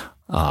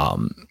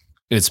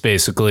it's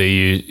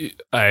basically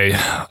I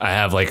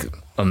have like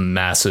a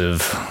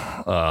massive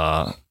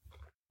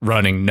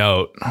running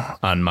note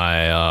on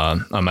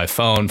my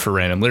phone for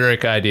random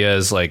lyric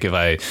ideas. Like if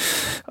I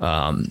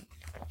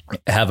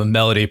have a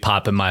melody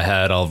pop in my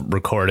head, I'll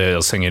record it,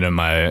 I'll sing it in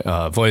my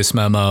voice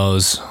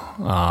memos.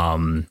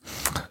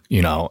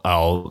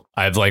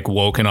 I've like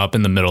woken up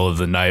in the middle of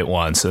the night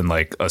once and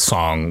like a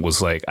song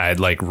was like, I had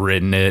like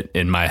written it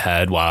in my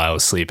head while I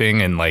was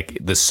sleeping, and like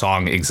the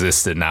song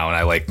existed now, and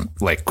I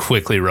like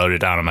quickly wrote it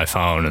down on my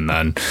phone. And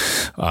then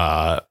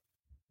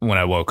when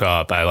I woke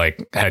up, I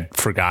like had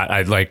forgot.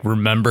 I like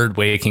remembered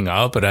waking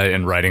up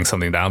and writing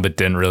something down, but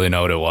didn't really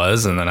know what it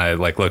was. And then I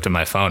like looked at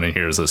my phone and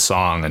here's a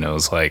song, and it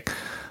was like,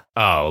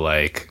 oh,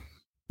 like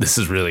this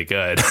is really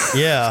good.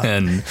 Yeah.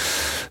 And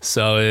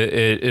so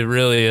it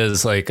really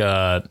is like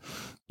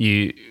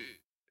you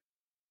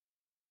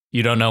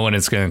don't know when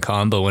it's going to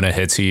come, but when it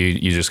hits you,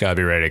 you just gotta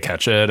be ready to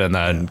catch it. And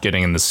then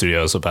getting in the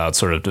studio is about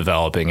sort of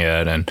developing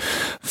it and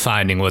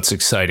finding what's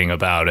exciting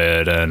about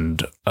it,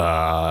 and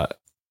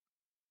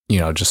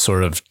just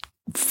sort of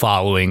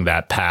following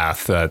that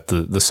path that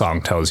the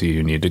song tells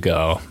you need to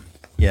go.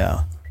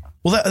 Yeah.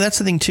 Well, that's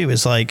the thing too,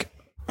 is like,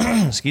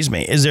 excuse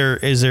me, is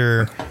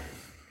there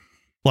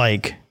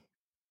like,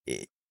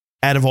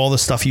 out of all the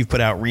stuff you've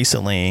put out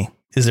recently,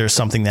 is there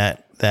something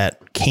that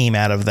came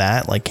out of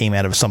that, like came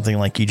out of something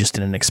like you just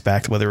didn't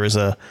expect, whether it was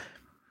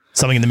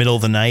something in the middle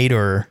of the night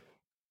or?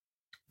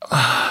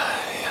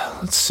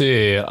 Let's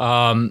see.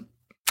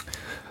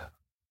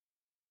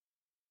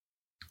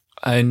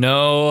 I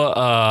know,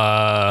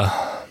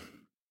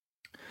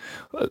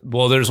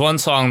 well, there's one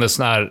song that's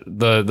not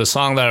the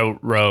song that I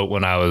wrote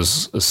when I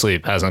was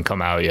asleep hasn't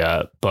come out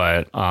yet,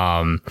 but,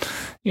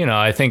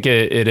 I think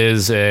it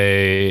is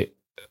there's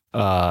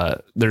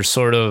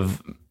sort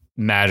of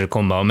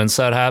magical moments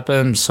that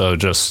happen. So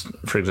just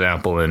for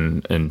example,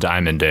 in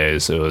Diamond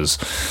Days, I was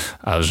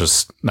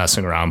just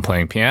messing around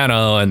playing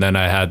piano, and then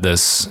I had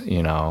this,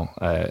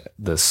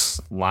 this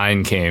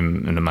line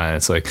came into my head.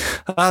 It's like,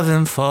 I've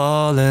been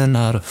falling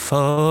out of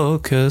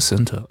focus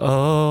into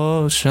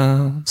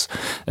oceans.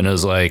 And it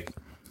was like,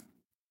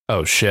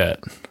 oh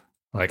shit.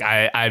 Like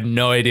I have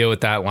no idea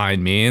what that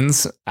line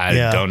means. I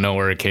don't know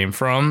where it came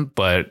from,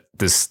 but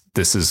this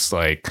is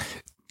like,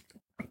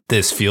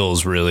 this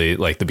feels really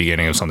like the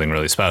beginning of something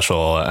really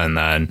special. And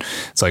then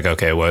it's like,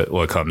 okay,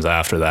 what comes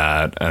after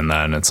that? And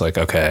then it's like,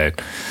 okay,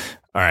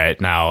 all right,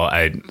 now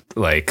I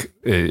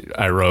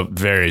wrote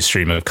very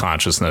stream of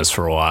consciousness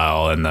for a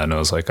while. And then it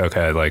was like,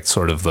 okay, like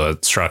sort of the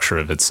structure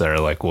of it's there.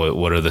 Like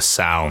what are the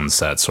sounds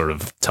that sort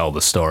of tell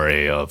the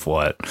story of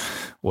what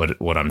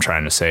I'm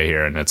trying to say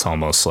here? And it's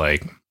almost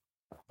like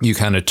you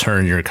kind of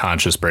turn your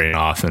conscious brain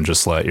off and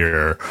just let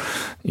your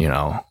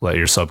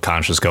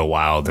subconscious go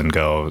wild and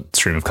go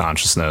stream of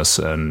consciousness.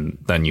 And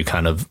then you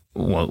kind of,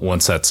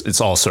 once it's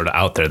all sort of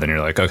out there, then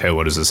you're like, okay,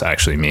 what does this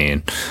actually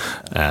mean?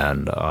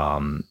 And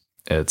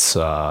it's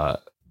the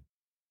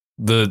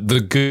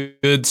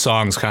good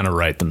songs kind of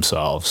write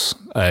themselves.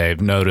 I've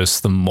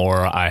noticed the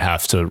more I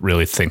have to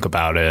really think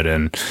about it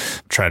and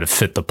try to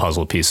fit the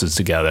puzzle pieces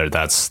together,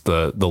 that's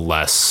the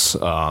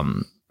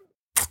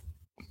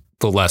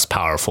less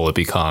powerful it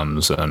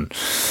becomes. And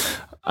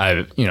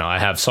I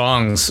have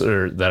songs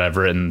that I've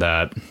written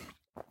that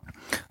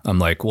I'm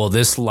like, well,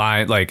 this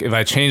line, like if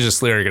I change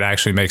this lyric, it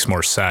actually makes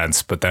more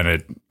sense, but then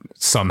it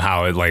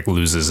like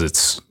loses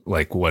its,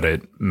 like what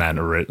it meant,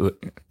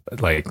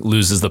 like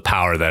loses the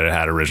power that it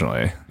had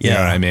originally. You know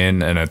what I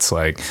mean? And it's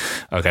like,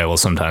 okay, well,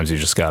 sometimes you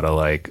just gotta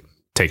like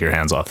take your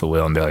hands off the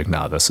wheel and be like,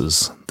 no, this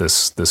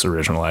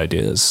original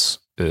idea is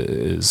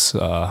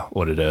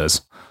what it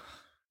is.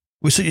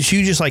 So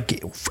you just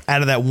like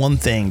out of that one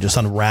thing, just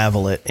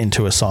unravel it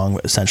into a song,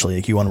 essentially.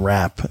 Like you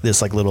unwrap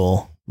this like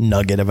little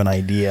nugget of an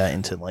idea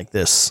into like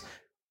this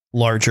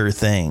larger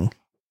thing.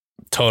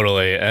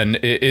 Totally. And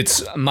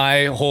it's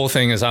my whole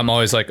thing is I'm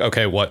always like,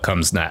 okay, what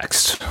comes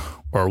next?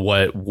 Or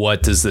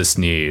what does this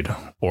need?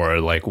 Or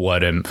like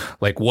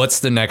what's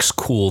the next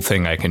cool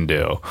thing I can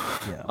do?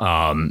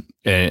 Yeah.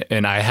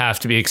 And I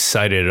have to be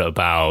excited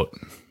about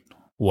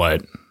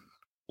what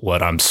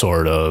I'm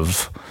sort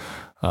of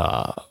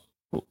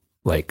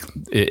like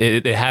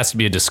it has to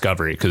be a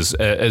discovery, because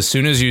as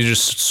soon as you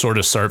just sort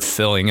of start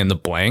filling in the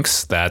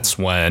blanks, that's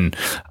when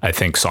I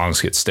think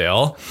songs get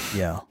stale.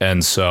 Yeah.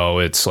 And so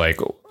it's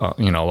like, a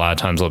lot of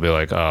times I'll be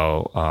like,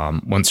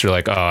 once you're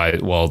like,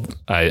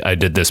 I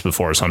did this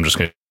before, so I'm just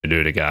going to do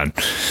it again.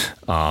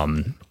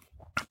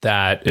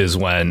 That is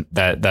when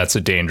that's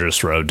a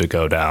dangerous road to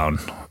go down.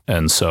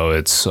 And so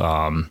it's,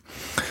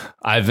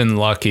 I've been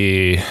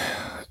lucky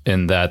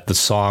in that the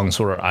songs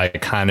where I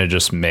kind of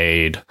just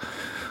made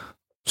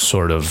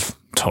sort of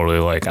totally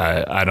like,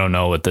 I don't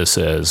know what this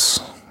is.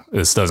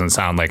 This doesn't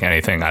sound like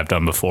anything I've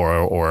done before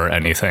or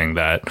anything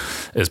that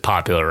is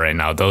popular right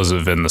now. Those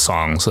have been the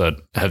songs that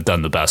have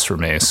done the best for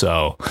me.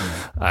 So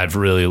I've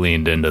really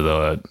leaned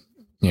into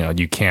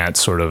you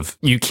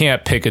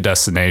can't pick a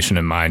destination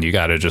in mind. You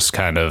got to just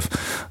kind of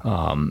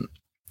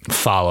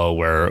follow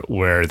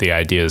where the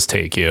ideas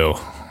take you.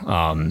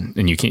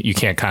 And you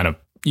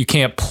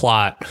can't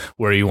plot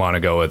where you want to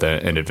go with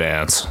it in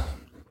advance.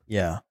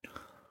 Yeah.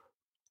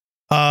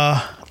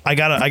 I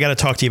gotta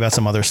talk to you about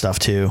some other stuff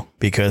too,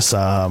 because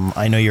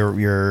I know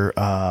you're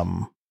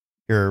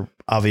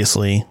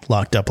obviously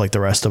locked up like the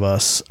rest of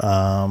us.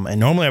 And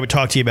normally I would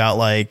talk to you about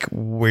like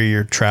where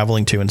you're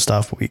traveling to and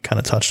stuff, but we kind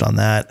of touched on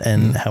that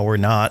and how we're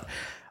not.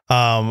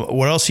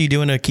 What else are you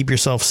doing to keep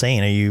yourself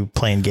sane? Are you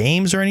playing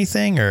games or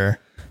anything, or?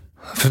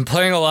 I've been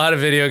playing a lot of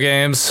video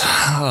games,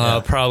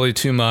 probably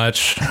too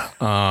much.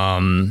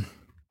 I've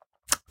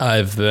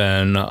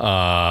been,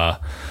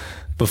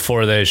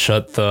 before they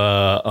shut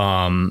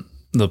the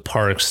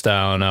parks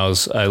down,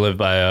 I live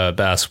by a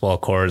basketball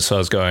court, so I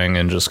was going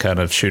and just kind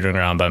of shooting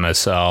around by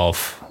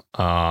myself.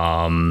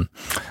 I've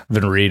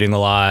been reading a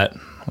lot.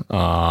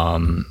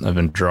 I've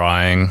been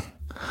drawing.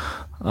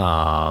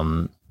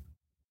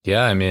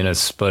 Yeah, I mean,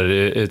 it's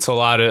a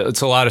lot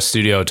of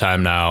studio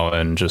time now,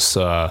 and just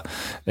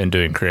and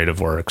doing creative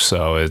work.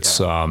 So it's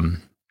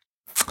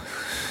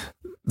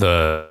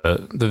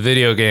the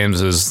video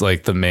games is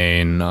like the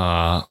main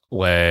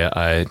way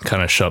I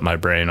kind of shut my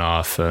brain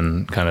off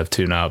and kind of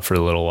tune out for a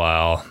little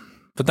while.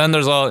 But then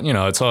there's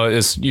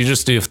you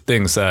just do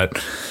things that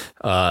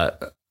are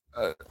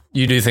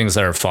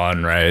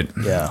fun, right?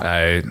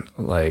 Yeah.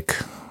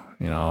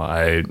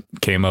 I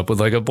came up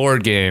with like a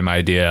board game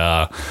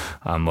idea.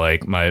 I'm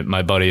like,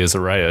 my buddy is a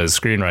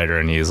screenwriter,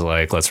 and he's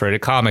like, let's write a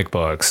comic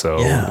book. So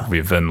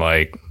we've been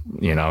like,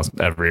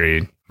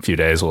 every few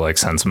days we'll like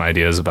send some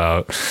ideas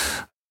about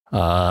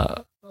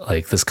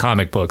like this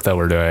comic book that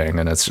we're doing,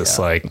 and it's just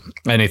like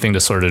anything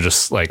to sort of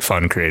just like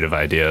fun creative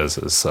ideas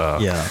is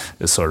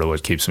sort of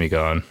what keeps me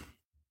going.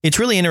 It's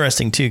really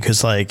interesting too,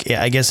 because like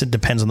I guess it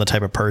depends on the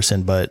type of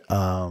person, but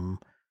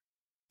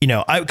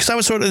because I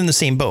was sort of in the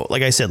same boat.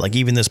 Like I said, like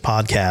even this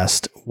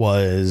podcast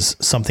was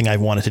something I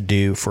wanted to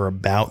do for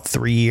about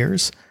 3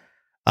 years.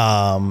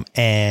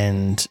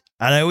 And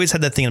I always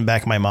had that thing in the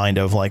back of my mind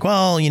of like,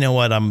 well, you know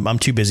what, I'm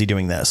too busy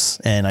doing this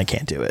and I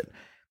can't do it.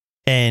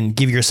 And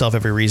give yourself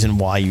every reason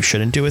why you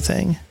shouldn't do a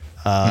thing.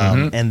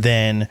 And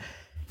then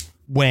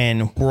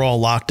when we're all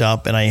locked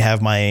up and I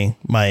have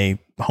my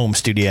home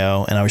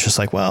studio, and I was just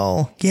like,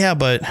 well, yeah,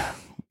 but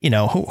who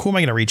am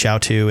I going to reach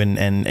out to?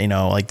 And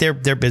like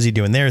they're busy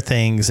doing their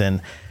things.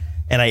 And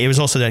it was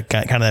also that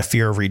kind of that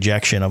fear of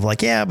rejection of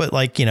like, yeah, but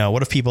like,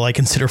 what if people I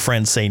consider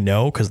friends say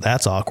no? 'Cause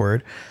that's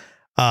awkward.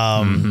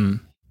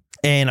 And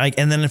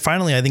then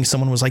finally, I think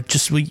someone was like,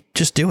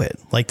 just do it.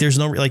 Like, there's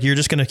no, like, you're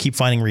just going to keep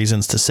finding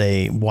reasons to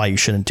say why you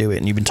shouldn't do it.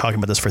 And you've been talking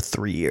about this for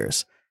 3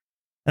 years.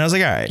 And I was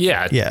like, all right.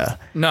 Yeah.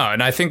 No.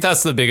 And I think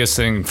that's the biggest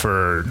thing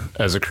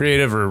as a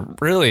creative or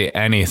really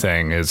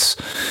anything is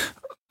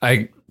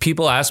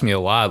people ask me a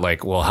lot,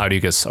 like, well, how do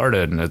you get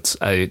started? And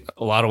a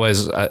lot of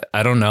ways,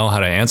 I don't know how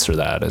to answer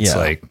that. It's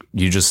like,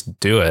 you just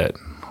do it.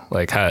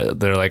 Like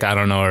they're like, I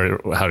don't know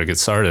how to get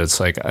started. It's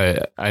like,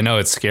 I know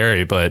it's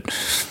scary, but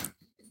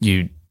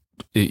you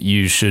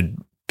should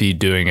be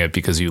doing it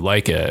because you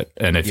like it.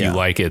 And if you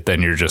like it,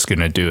 then you're just going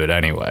to do it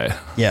anyway.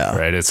 Yeah.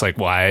 Right. It's like,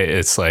 why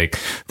it's like,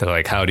 they're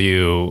like, how do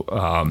you,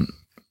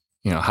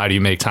 how do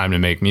you make time to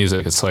make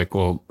music? It's like,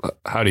 well,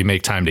 how do you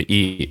make time to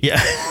eat?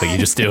 Yeah. Like you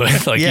just do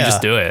it. Like you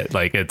just do it.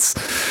 Like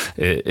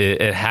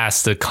it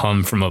has to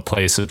come from a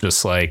place of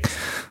just like,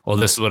 well,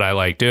 this is what I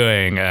like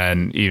doing.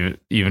 And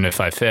even if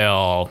I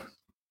fail,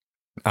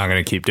 I'm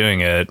going to keep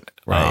doing it.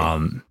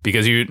 Right.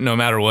 Because no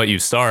matter what you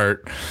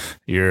start,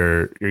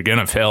 you're going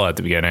to fail at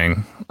the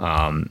beginning.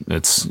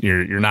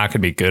 You're not going to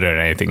be good at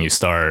anything you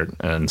start.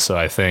 And so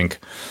I think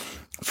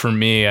for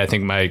me,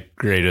 my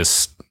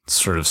greatest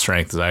sort of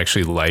strength is I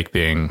actually like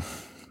being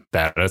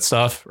bad at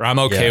stuff, or I'm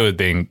okay with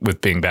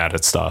being bad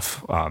at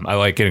stuff. I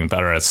like getting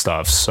better at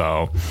stuff.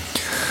 So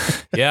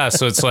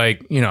so it's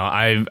like,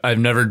 I've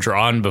never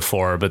drawn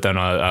before, but then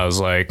I was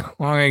like,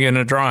 well, I'm gonna get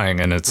into drawing,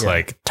 and it's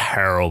like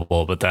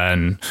terrible. But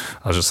then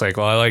I was just like,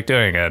 well, I like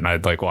doing it, and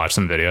I'd like watch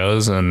some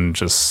videos and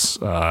just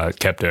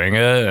kept doing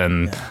it,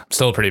 and I'm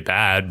still pretty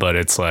bad, but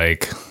it's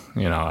like,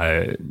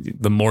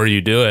 the more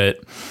you do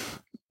it,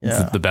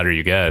 the better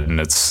you get. And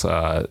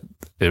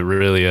it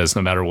really is,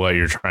 no matter what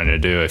you're trying to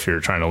do. If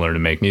you're trying to learn to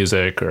make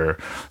music or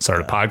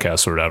start a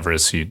podcast or whatever,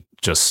 it's you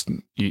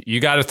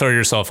got to throw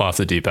yourself off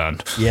the deep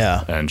end.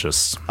 Yeah. And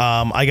just,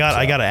 I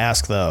got to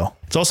ask though,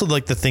 it's also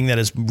like the thing that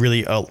is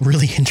really,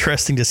 really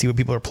interesting to see what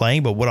people are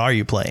playing, but what are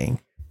you playing?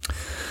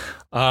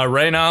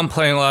 Right now I'm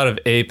playing a lot of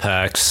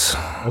Apex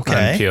on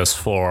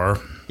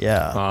PS4.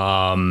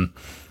 Yeah.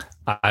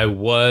 I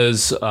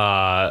was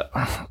I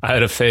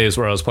had a phase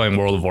where I was playing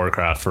World of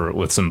Warcraft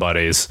with some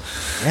buddies.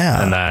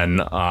 Yeah. And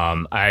then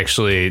I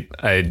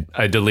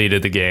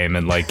deleted the game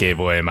and like gave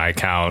away my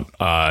account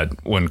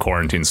when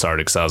quarantine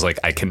started, because I was like,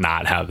 I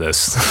cannot have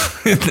this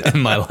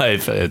in my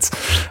life.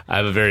 I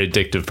have a very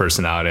addictive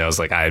personality. I was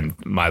like,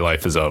 my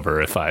life is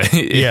over if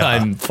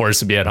I'm forced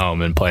to be at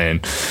home and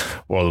playing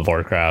World of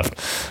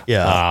Warcraft.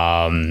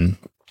 Yeah.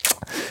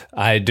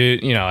 I've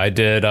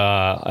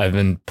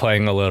been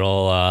playing a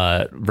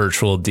little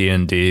virtual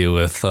D&D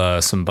with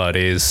some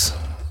buddies.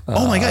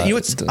 Oh my God. You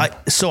know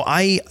so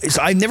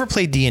I've never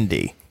played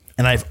D&D,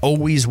 and I've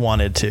always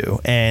wanted to.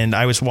 And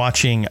I was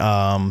watching,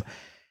 the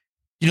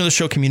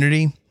show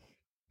Community.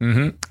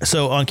 Mm-hmm.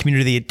 So on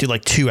Community, they do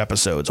like 2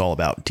 episodes all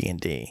about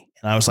D&D.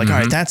 And I was like, all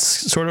right, that's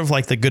sort of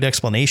like the good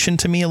explanation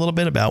to me a little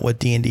bit about what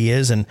D&D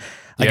is. And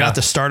I got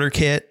the starter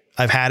kit.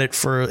 I've had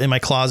it in my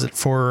closet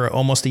for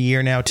almost a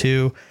year now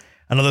too.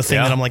 Another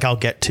thing that I'm like, I'll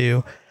get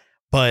to,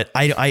 but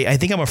I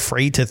think I'm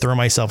afraid to throw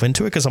myself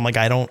into it, because I'm like,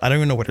 I don't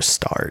even know where to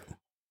start.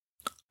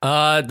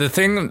 The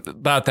thing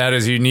about that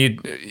is you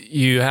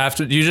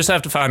just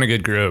have to find a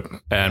good group,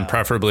 and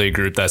preferably a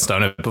group that's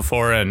done it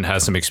before and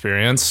has some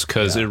experience.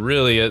 Cause it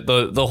really,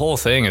 the whole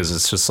thing is,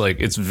 it's just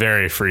like, it's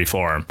very free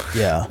form.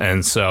 Yeah.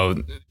 And so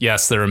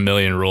yes, there are a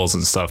million rules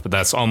and stuff, but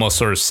that's almost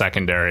sort of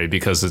secondary,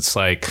 because it's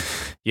like,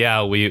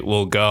 we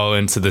will go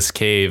into this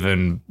cave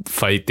and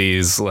fight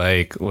these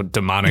like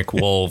demonic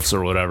wolves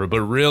or whatever. But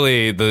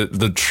really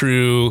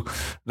the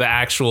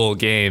actual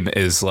game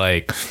is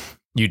like,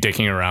 you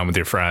dicking around with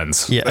your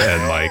friends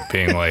and like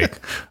being like,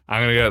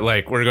 I'm going to go,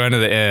 like, we're going to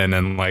the inn,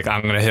 and like,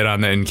 I'm going to hit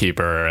on the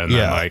innkeeper. And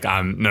then like,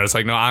 I'm going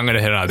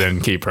to hit on the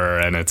innkeeper.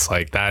 And it's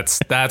like, that's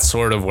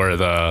sort of where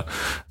the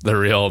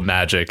real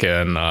magic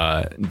in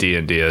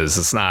D&D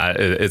is.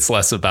 It's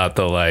less about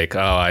the like, oh,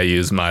 I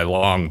use my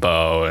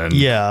longbow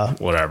and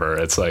whatever.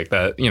 It's like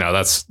that,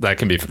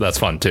 that's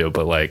fun too.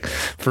 But like,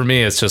 for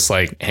me, it's just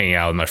like hanging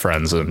out with my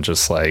friends and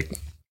just like,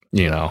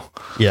 you're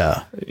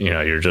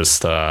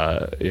just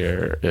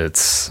you're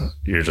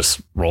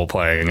just role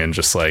playing and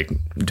just like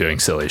doing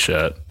silly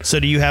shit. So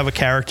do you have a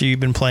character you've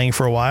been playing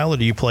for a while, or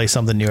do you play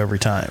something new every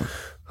time?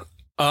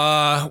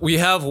 We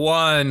have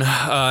one.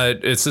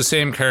 It's the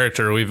same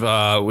character. We've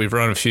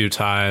run a few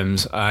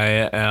times.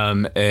 I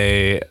am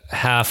a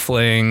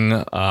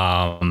halfling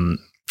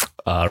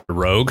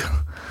rogue.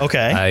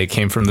 Okay. I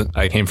came from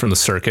the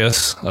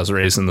circus. I was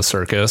raised in the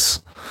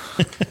circus.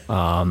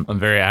 I'm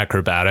very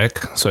acrobatic,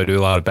 so I do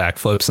a lot of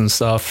backflips and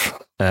stuff.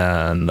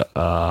 And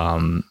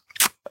I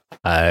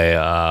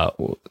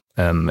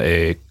am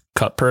a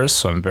cut purse,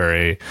 so I'm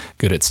very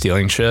good at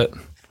stealing shit.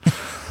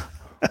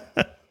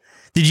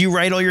 Did you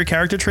write all your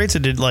character traits, or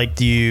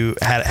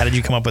how did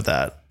you come up with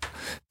that?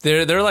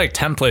 They're like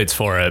templates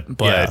for it,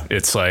 but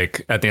it's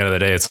like, at the end of the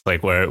day, it's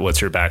like,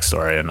 what's your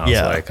backstory? And I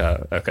was like,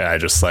 okay, I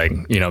just like,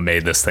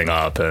 made this thing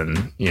up,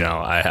 and,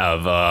 I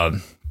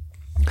have,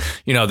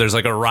 there's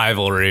like a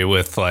rivalry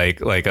with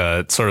like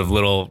a sort of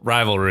little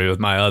rivalry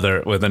with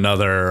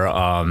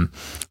another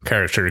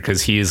character,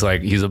 because he's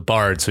a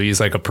bard, so he's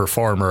like a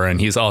performer, and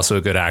he's also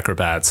a good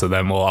acrobat. So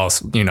then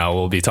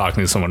we'll be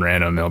talking to someone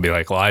random, and they'll be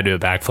like, well, I do a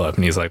backflip,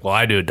 and he's like, well,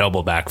 I do a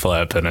double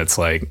backflip, and it's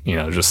like,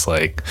 just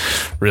like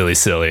really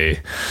silly,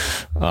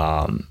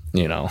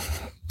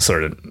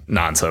 sort of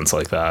nonsense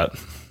like that.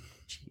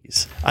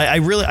 Jeez.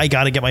 I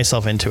got to get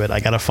myself into it.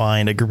 I got to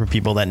find a group of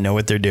people that know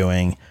what they're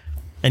doing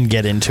and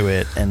get into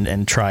it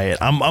and try it.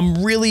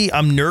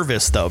 I'm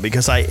nervous though,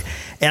 because I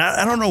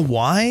don't know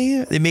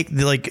why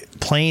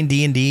playing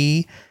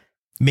D&D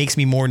makes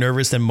me more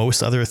nervous than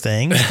most other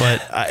things,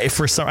 but I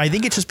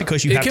think it's just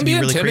because you have to be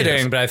really creative. It can be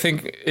intimidating, but I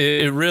think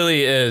it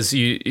really is.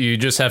 You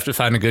just have to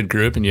find a good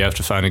group, and you have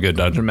to find a good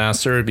dungeon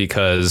master,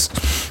 because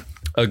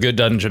a good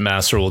dungeon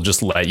master will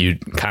just let you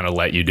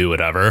do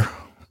whatever,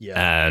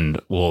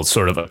 and will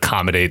sort of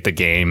accommodate the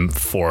game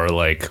for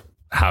like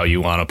how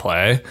you want to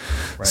play.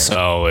 Right.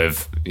 So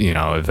if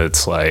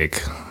it's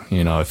like,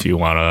 if you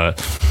want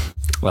to,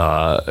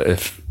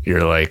 if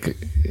you're like,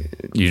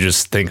 you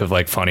just think of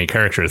like funny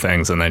character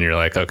things, and then you're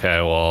like, okay,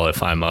 well,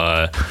 if I'm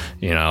a,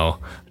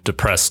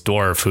 depressed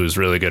dwarf who's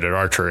really good at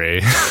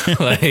archery,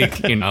 like,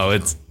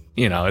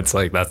 it's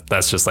like,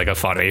 that's just like a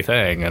funny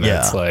thing. And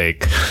it's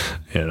like,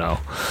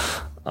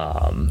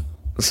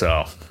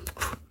 so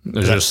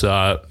it's just,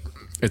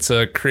 it's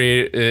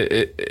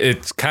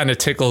it kind of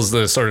tickles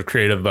the sort of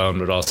creative bone,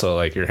 but also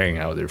like you're hanging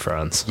out with your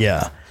friends.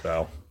 Yeah.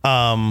 So,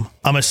 I'm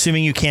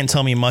assuming you can't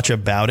tell me much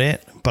about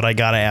it, but I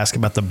got to ask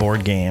about the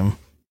board game.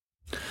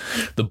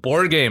 The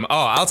board game.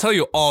 Oh, I'll tell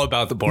you all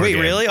about the board game.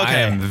 Wait, really? Okay. I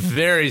am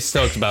very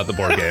stoked about the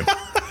board game.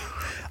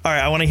 All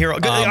right. I want to hear.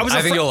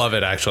 I think you'll love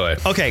it, actually.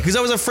 Okay. Cause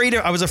I was afraid.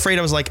 I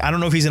was like, I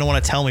don't know if he's going to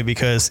want to tell me,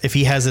 because if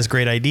he has this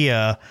great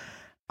idea,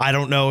 I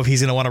don't know if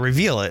he's going to want to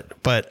reveal it,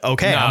 but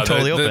okay, no, I'm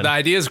totally open. The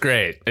idea is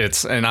great.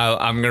 I'm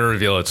going to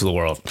reveal it to the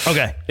world.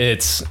 Okay.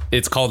 It's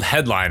called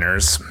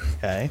Headliners.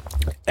 Okay.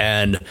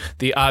 And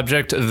the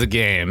object of the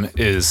game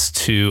is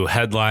to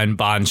headline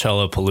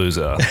Bonchella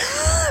Palooza.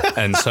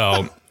 And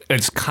so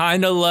it's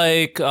kind of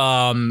like,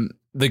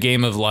 The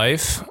Game of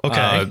Life.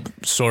 Okay.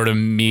 Sort of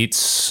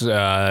meets,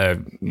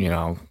 Cards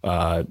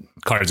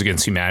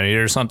Against Humanity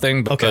or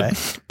something.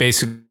 But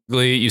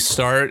basically, you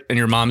start in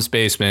your mom's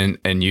basement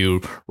and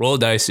you roll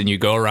dice and you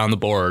go around the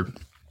board.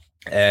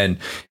 And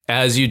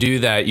as you do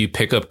that, you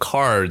pick up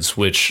cards,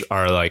 which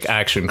are like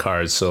action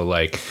cards. So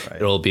like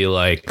it'll be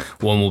like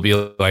one will be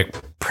like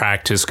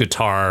practice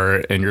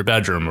guitar in your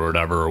bedroom or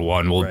whatever.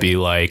 One will be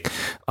like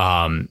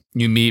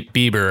you meet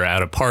Bieber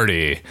at a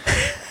party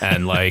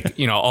and like,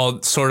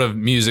 all sort of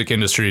music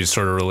industry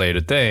sort of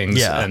related things.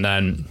 Yeah. And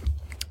then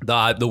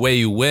the way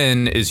you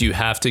win is you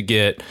have to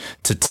get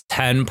to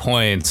 10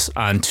 points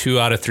on 2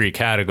 out of 3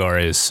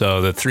 categories.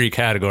 So the 3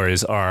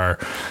 categories are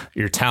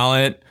your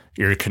talent,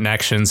 your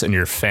connections, and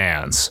your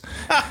fans.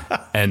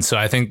 And so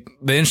I think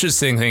the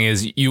interesting thing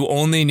is you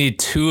only need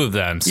 2 of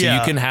them. So you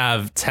can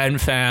have 10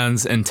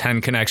 fans and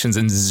 10 connections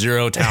and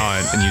 0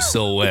 talent and you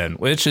still win,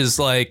 which is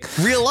like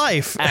real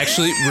life.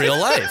 Actually real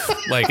life.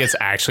 Like it's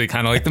actually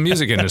kind of like the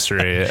music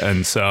industry.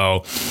 And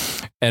so,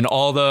 and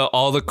all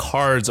the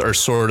cards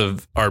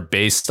are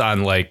based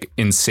on like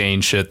insane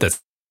shit that's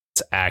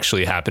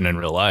actually happened in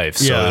real life.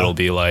 So it'll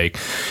be like,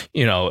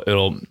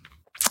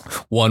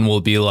 one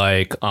will be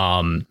like,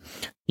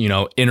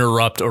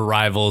 interrupt a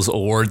rival's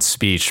award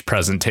speech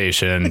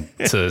presentation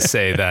to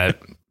say that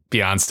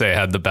Beyonce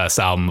had the best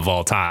album of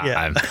all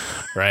time.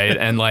 Right.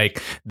 And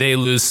like they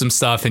lose some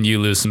stuff and you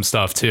lose some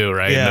stuff too.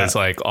 Right. And there's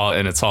like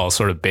it's all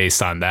sort of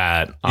based on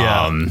that.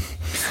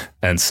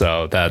 And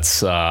so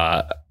that's,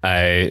 I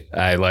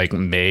like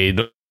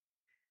made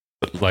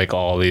like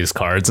all these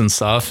cards and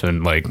stuff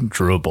and like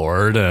drew a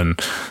board and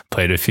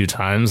played a few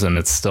times and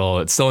it's still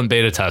in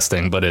beta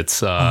testing, but it's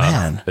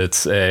fun.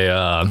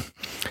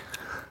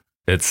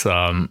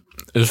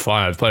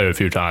 I've played it a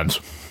few times.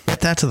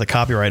 Get that to the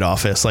copyright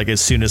office like as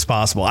soon as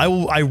possible. I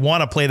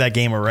want to play that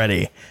game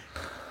already.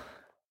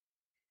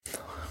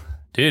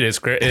 Dude, it's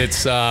great.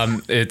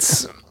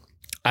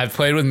 I've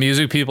played with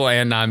music people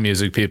and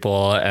non-music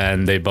people,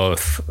 and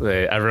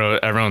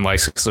everyone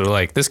likes it because they're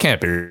like, this can't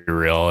be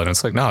real, and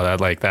it's like, no,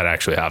 that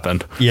actually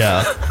happened.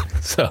 Yeah.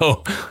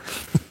 So,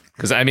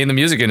 because I mean, the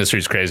music industry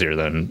is crazier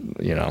than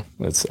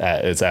it's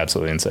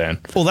absolutely insane.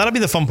 Well, that'll be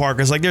the fun part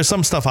because like there's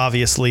some stuff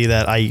obviously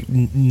that I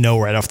know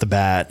right off the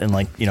bat and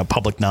like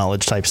public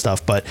knowledge type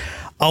stuff, but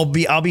I'll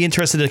be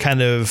interested to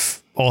kind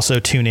of also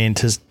tune in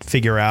to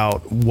figure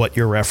out what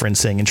you're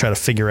referencing and try to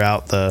figure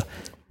out the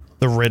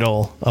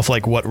riddle of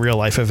like what real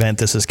life event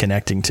this is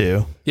connecting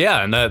to.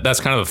 Yeah. And that's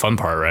kind of the fun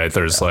part, right?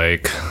 There's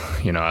like,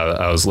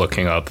 I was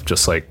looking up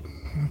just like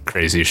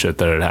crazy shit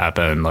that had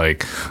happened.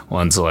 Like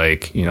one's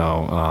like, eat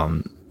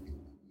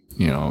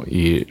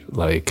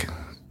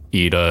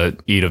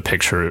a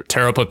picture,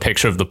 tear up a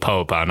picture of the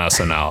Pope on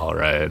SNL,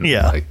 right? And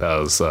like that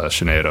was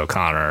Sinead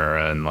O'Connor.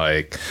 And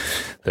like,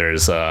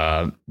 there's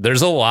a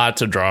lot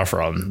to draw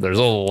from. There's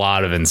a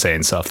lot of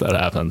insane stuff that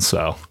happens.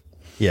 So,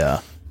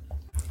 yeah.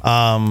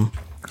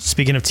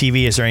 Speaking of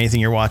TV, is there anything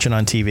you're watching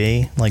on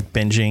TV, like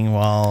binging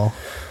while?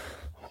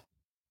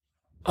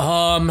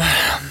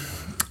 I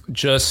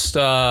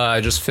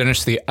just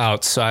finished The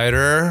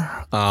Outsider.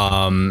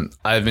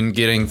 I've been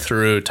getting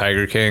through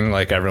Tiger King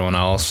like everyone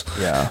else.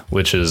 Yeah.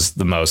 Which is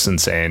the most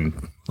insane.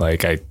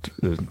 Like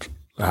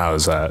how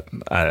is that?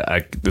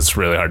 It's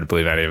really hard to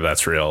believe any of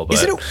that's real. But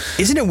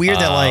isn't it weird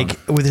that like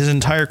with his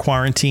entire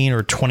quarantine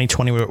or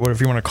 2020,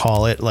 whatever you want to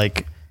call it,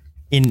 like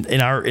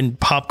in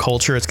pop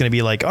culture, it's going to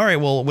be like, all right,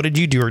 well, what did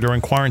you do during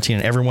quarantine?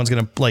 And everyone's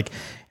going to like in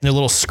their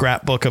little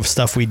scrapbook of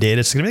stuff we did.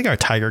 It's going to be like our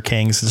Tiger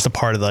Kings. It's just a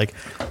part of like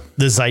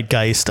the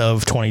zeitgeist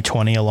of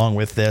 2020 along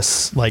with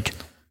this. Like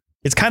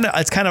it's kind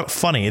of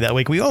funny that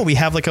like we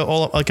have like a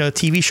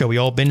TV show we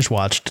all binge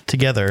watched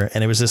together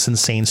and it was this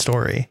insane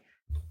story.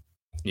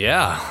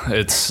 Yeah,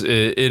 it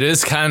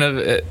is kind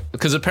of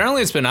because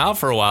apparently it's been out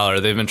for a while,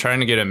 or they've been trying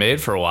to get it made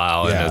for a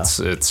while, and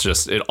it's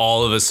just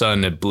all of a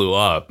sudden it blew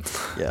up,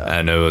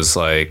 and it was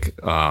like,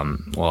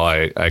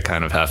 I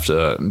kind of have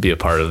to be a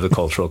part of the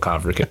cultural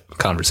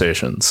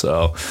conversation.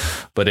 So,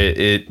 but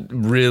it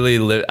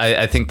really,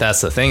 I think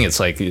that's the thing. It's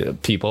like a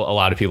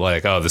lot of people are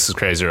like, oh, this is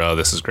crazy, or oh,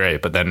 this is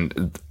great, but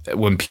then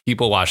when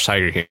people watch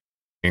Tiger King,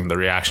 the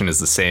reaction is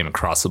the same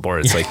across the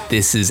board. It's like,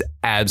 this is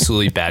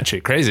absolutely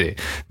batshit crazy.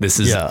 This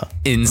is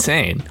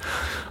insane.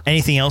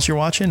 Anything else you're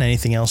watching?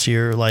 Anything else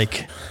you're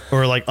like,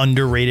 or like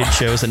underrated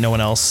shows that no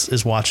one else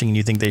is watching and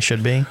you think they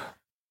should be?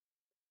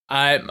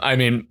 I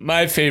mean,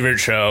 my favorite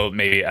show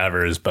maybe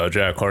ever is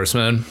BoJack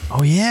Horseman.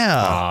 Oh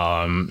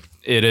yeah.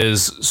 It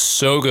is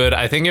so good.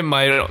 I think it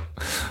might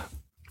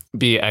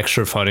be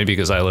extra funny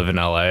because I live in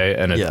LA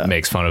and it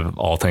makes fun of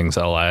all things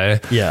LA.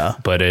 Yeah.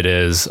 But it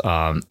is,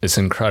 it's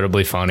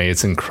incredibly funny.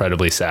 It's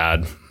incredibly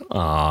sad.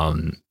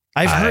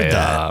 I've heard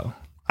that.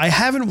 I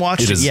haven't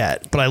watched it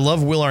yet, but I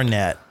love Will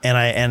Arnett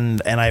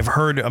and I've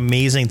heard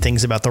amazing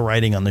things about the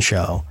writing on the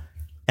show.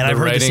 And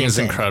the writing is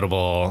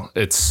incredible.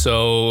 It's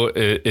so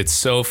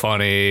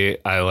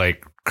funny. I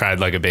like cried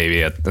like a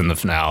baby in the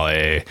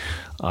finale.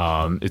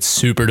 It's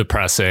super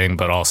depressing,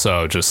 but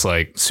also just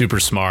like super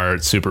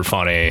smart, super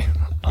funny.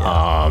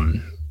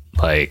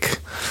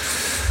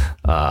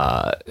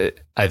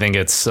 I think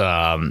it's,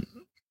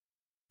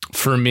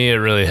 for me, it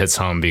really hits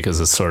home because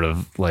it's sort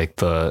of like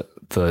the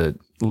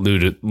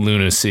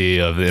lunacy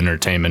of the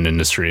entertainment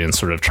industry and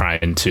sort of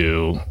trying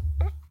to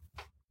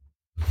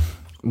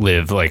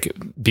live, like,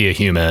 be a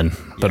human,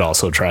 but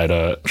also try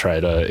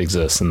to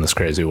exist in this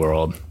crazy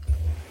world.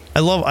 I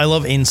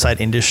love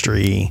inside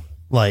industry,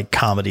 like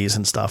comedies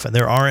and stuff, and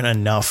there aren't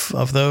enough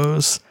of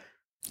those.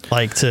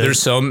 Like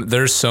there's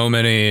so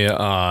many,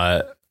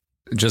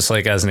 just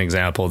like as an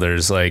example,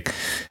 there's like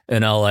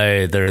in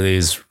LA, there are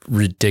these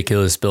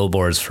ridiculous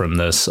billboards from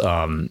this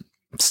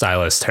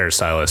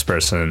hairstylist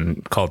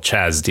person called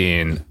Chaz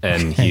Dean.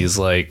 And he's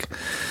like,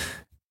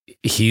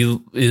 he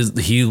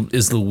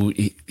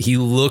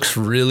looks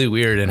really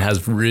weird and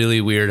has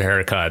really weird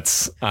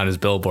haircuts on his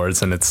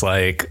billboards. And it's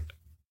like,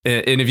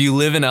 and if you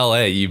live in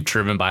LA, you've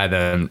driven by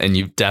them and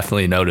you've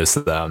definitely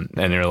noticed them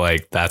and you're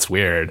like, that's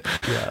weird.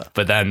 Yeah.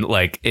 But then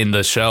like in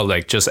the show,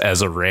 like just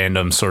as a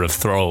random sort of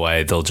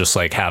throwaway, they'll just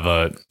like have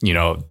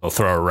they'll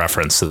throw a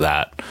reference to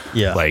that.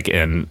 Yeah. Like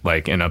in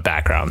a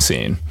background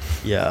scene.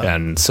 Yeah.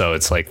 And so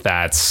it's like,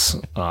 that's,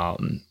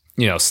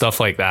 stuff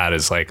like that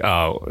is like,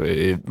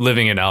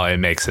 living in LA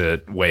makes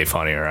it way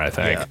funnier, I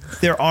think. Yeah.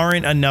 There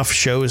aren't enough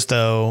shows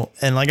though.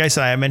 And like I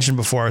said, I mentioned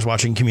before, I was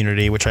watching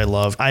Community, which I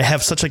love. I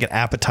have such like an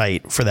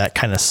appetite for that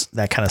kind of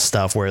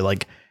stuff where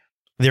like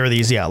there are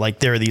these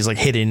like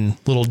hidden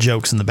little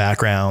jokes in the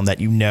background that,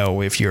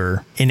 if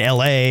you're in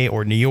LA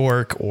or New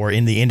York or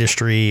in the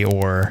industry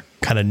or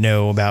kind of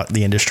know about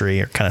the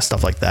industry or kind of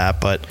stuff like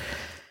that. But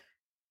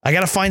I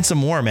got to find some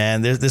more,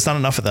 man. There's not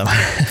enough of them.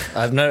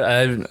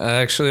 I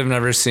actually have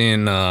never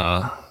seen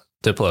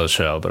Diplo's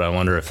show, but I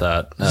wonder if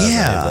that has any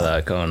of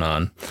that going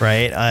on.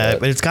 Right.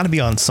 But it's got to be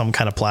on some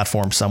kind of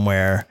platform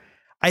somewhere.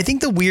 I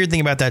think the weird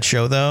thing about that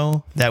show,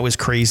 though, that was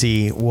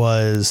crazy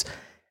was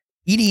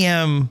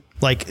EDM,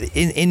 like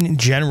in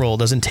general,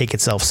 doesn't take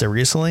itself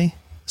seriously.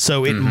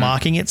 So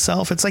mocking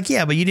itself, it's like,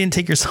 yeah, but you didn't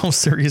take yourself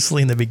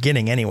seriously in the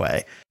beginning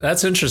anyway.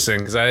 That's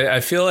interesting because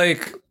I feel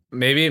like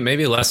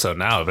maybe less so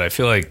now, but I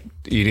feel like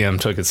EDM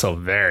took itself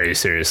very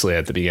seriously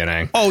at the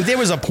beginning. Oh, there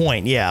was a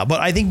point. Yeah. But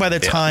I think by the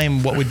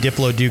time What Would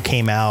Diplo Do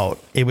came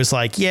out, it was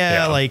like,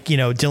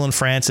 Dylan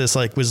Francis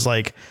was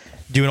like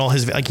doing all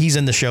his, like he's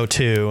in the show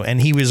too.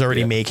 And he was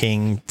already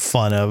making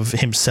fun of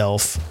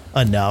himself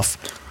enough.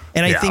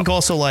 And I think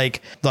also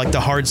like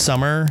the Hard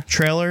Summer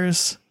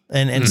trailers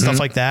and stuff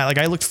like that. Like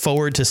I looked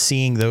forward to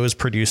seeing those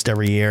produced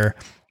every year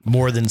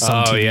more than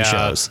some TV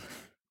shows.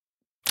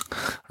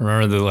 I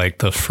remember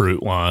the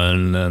fruit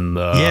one and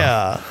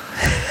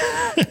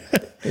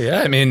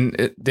I mean,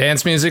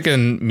 dance music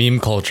and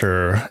meme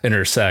culture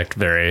intersect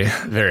very,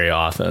 very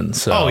often.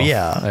 So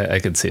I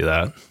could see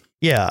that.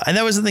 Yeah. And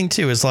that was the thing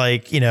too, is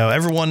like,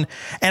 everyone,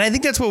 and I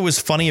think that's what was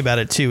funny about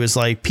it too, is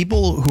like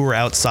people who were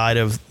outside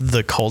of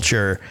the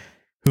culture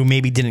who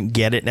maybe didn't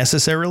get it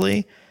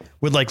necessarily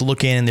would like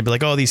look in and they'd be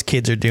like, oh, these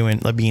kids are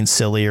being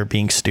silly or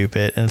being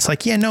stupid. And it's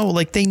like,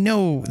 like they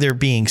know they're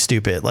being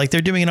stupid. Like they're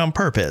doing it on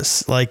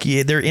purpose. Like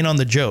they're in on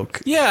the joke.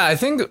 Yeah, I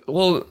think,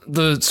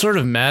 the sort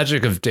of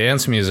magic of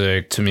dance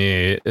music to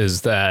me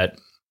is that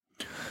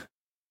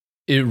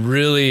it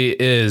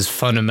really is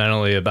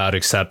fundamentally about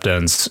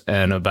acceptance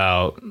and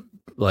about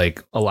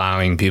like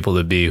allowing people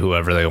to be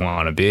whoever they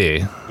want to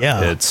be.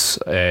 Yeah. It's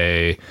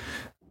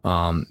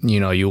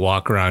you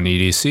walk around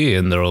EDC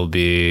and there will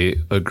be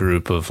a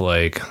group of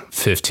like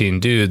 15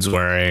 dudes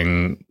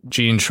wearing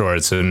jean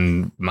shorts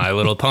and My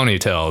Little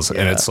Ponytails.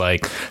 And it's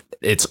like,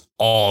 it's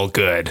all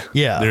good.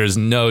 Yeah. There's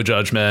no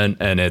judgment.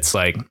 And it's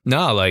like,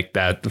 no, like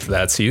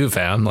that's you,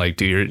 fam. Like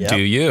do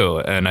you.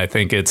 And I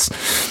think it's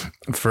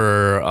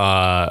for,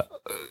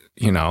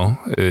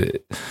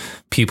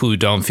 people who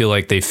don't feel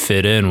like they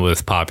fit in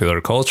with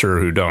popular culture,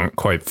 who don't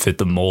quite fit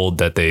the mold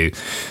that they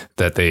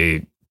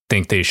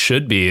think they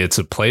should be. It's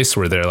a place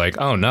where they're like,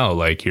 oh no,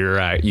 like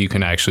you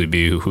can actually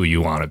be who you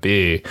want to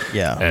be.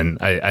 Yeah. And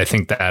I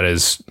think that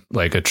is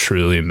like a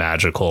truly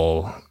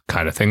magical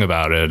kind of thing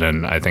about it.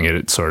 And I think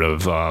it sort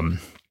of,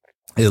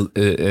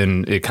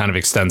 it kind of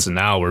extends to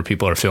now where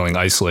people are feeling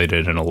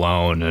isolated and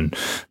alone and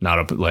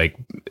not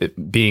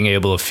being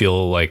able to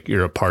feel like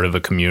you're a part of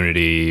a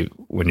community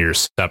when you're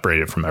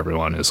separated from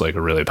everyone is like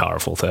a really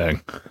powerful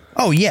thing.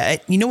 Oh yeah.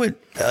 You know what,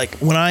 like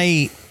when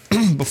I,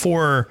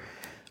 before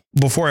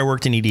I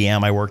worked in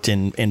EDM, I worked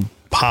in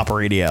pop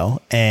radio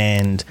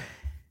and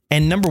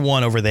number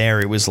one over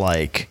there, it was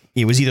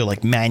either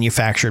like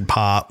manufactured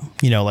pop,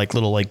 like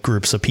little like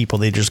groups of people,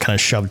 they just kind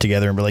of shoved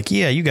together and were like,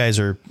 yeah, you guys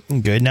are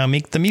good. Now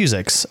make the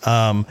musics.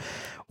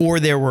 Or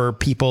there were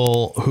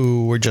people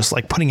who were just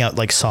like putting out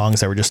like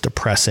songs that were just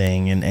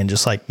depressing and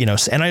just like, and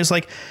I was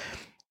like,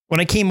 when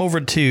I came over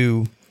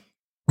to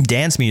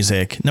dance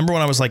music, number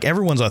one, I was like,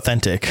 everyone's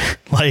authentic.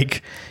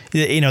 Like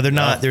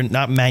they're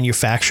not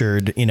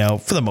manufactured,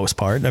 for the most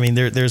part. I mean,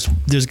 there's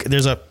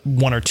a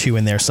one or two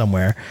in there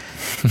somewhere,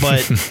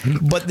 but for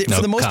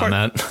the most part,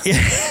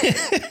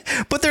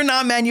 but they're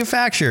not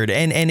manufactured,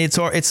 and it's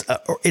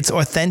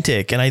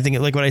authentic. And I think,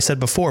 like what I said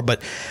before,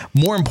 but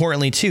more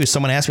importantly too,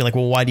 someone asked me like,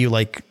 well, why do you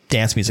like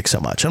dance music so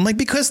much? I'm like,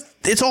 because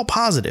it's all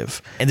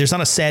positive, and there's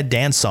not a sad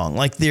dance song.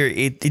 Like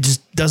it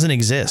just doesn't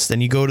exist.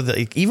 And you go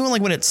to even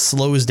like when it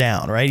slows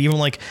down, right? Even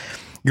like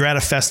you're at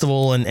a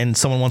festival and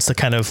someone wants to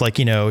kind of like,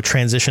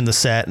 transition the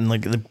set and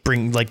like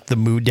bring like the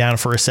mood down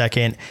for a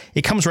second,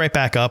 it comes right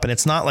back up, and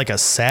it's not like a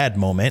sad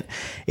moment.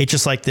 It's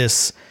just like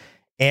this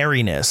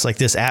airiness, like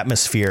this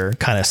atmosphere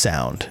kind of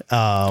sound.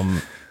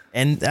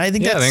 And I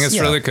think it's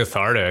really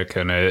cathartic,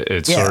 and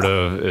it sort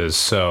of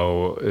is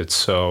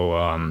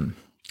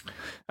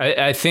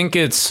I think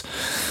it's,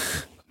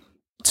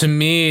 to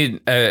me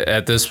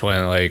at this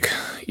point, like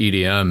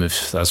EDM,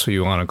 if that's what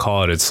you want to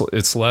call it,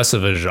 it's less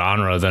of a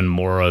genre than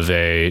more of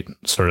a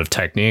sort of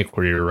technique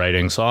where you're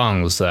writing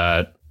songs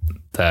that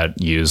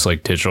use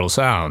like digital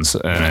sounds,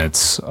 and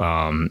it's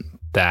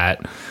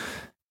that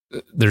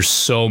there's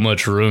so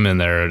much room in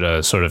there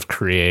to sort of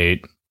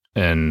create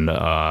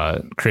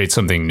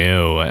something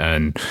new,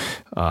 and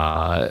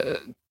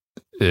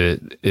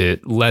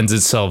it lends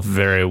itself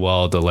very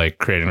well to like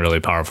creating really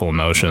powerful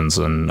emotions.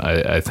 And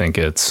I think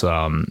it's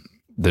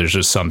there's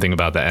just something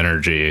about the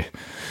energy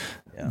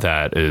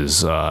that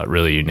is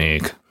really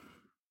unique.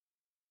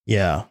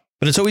 Yeah.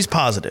 But it's always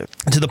positive,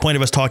 to the point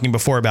of us talking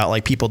before about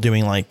like people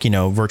doing like,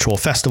 virtual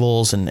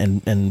festivals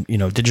and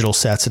digital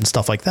sets and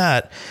stuff like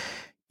that.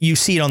 You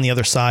see it on the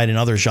other side in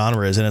other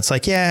genres, and it's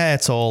like,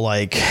 it's all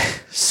like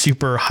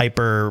super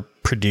hyper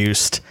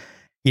produced,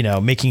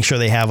 making sure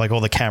they have like all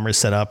the cameras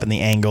set up and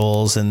the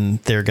angles, and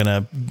they're going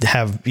to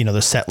have,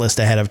 the set list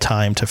ahead of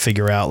time to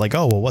figure out like,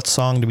 oh, well, what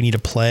song do we need to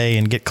play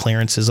and get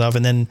clearances of?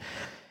 And then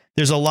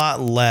there's a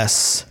lot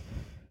less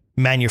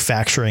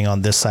manufacturing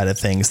on this side of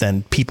things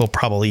than people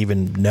probably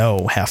even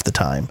know half the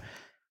time.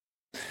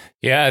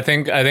 Yeah, I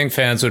think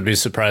fans would be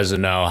surprised to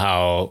know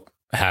how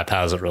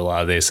haphazard a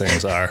lot of these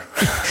things are.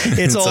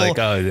 It's all like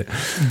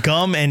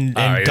gum and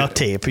duct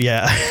tape.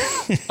 Yeah.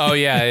 Oh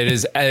yeah, it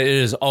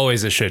is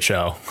always a shit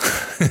show.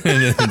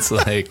 And it's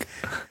like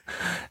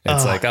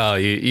oh,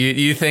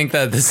 you think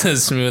that this is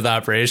a smooth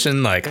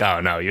operation? Like,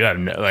 oh no, you have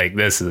no, like,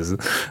 this is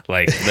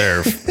like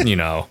they're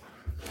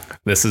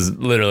this is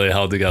literally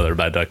held together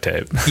by duct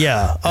tape.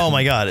 Yeah. Oh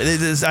my God.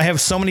 I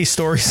have so many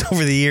stories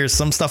over the years.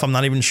 Some stuff I'm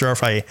not even sure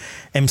if I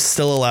am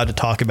still allowed to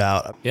talk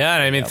about. Yeah.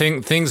 I mean,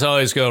 things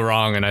always go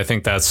wrong. And I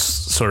think that's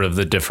sort of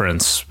the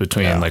difference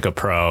between like a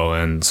pro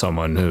and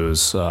someone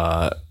who's,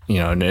 an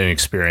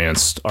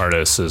inexperienced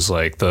artist, is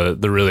like the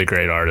really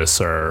great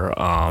artists are,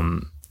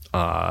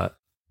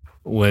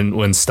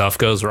 when stuff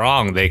goes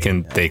wrong, they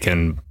can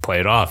play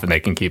it off and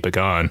they can keep it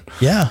going.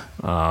 Yeah.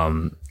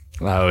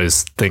 I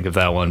always think of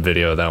that one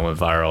video that went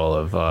viral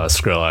of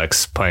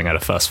Skrillex playing at a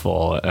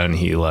festival, and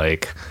he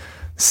like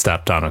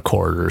stepped on a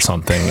chord or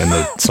something, and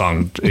the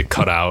song, it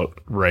cut out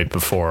right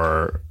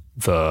before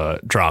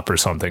the drop or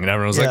something, and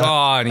everyone was like,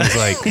 oh, and he's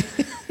like,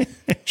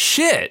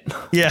 shit.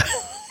 Yeah.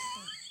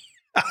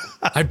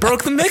 I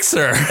broke the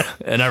mixer,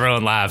 and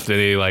everyone laughed, and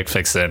he like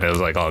fixed it, and it was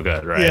like all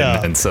good, right?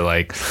 Yeah. And so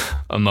like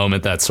a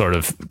moment that sort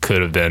of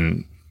could have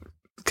been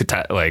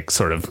like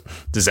sort of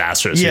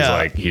disastrous. He's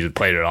like, he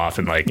played it off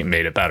and like it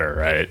made it better,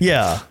 right?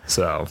 Yeah.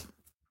 So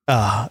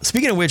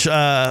speaking of which,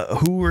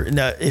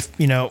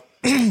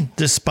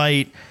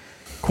 despite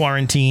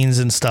quarantines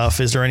and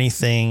stuff, is there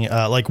anything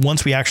like,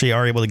 once we actually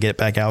are able to get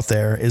back out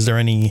there, is there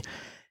any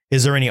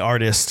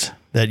artist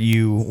that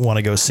you want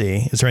to go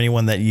see? Is there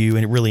anyone that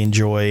you really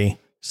enjoy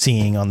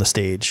seeing on the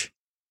stage?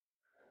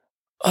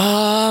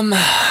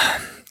 I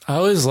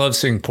always love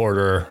seeing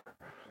Porter.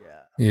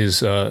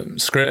 He's and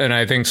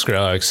I think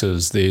Skrillex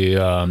is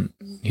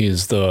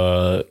he's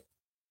the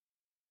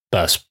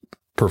best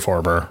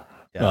performer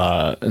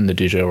in the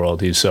DJ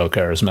world. He's so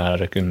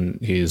charismatic, and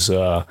he's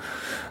I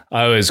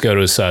always go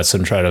to his sets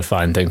and try to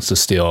find things to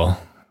steal,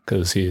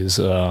 because he's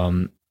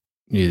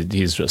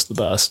just the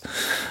best.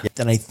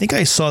 And I think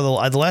I saw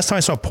the last time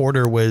I saw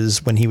Porter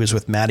was when he was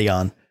with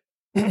Madeon.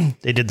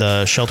 They did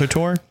the Shelter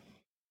tour.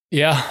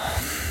 Yeah.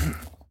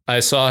 I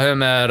saw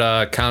him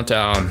at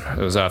Countdown.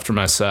 It was after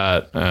my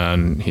set,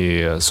 and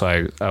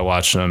I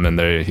watched him, and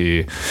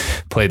he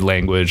played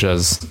Language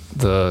as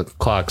the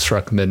clock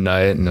struck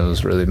midnight, and it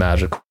was really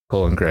magical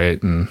and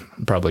great, and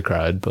probably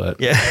cried,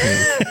 but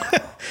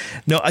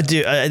No, I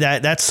do.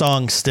 That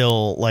song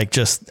still, like,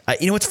 just,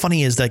 what's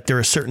funny is like there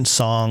are certain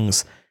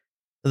songs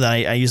that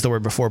I used the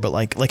word before, but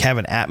like have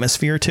an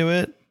atmosphere to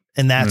it,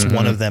 and that's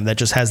one of them that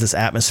just has this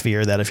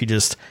atmosphere that if you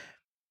just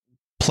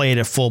play it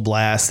at full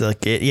blast,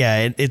 like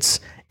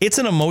it's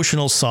an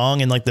emotional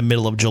song in like the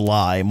middle of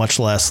July, much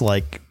less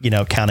like,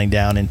 counting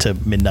down into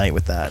midnight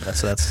with that.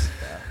 That's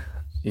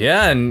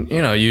yeah. And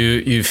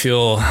you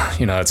feel,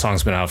 that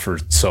song's been out for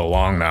so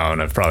long now,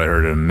 and I've probably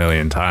heard it a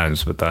million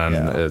times, but then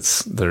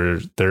it's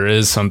there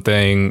is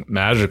something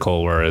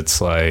magical where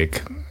it's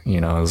like,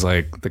 it was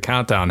like the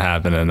countdown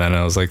happened, and then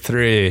it was like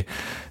 3,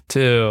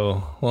 2,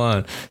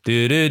 1.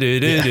 Do do do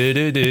do do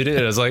do do do.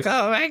 I was like,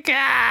 oh my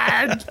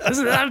God, this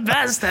is the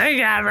best thing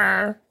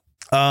ever.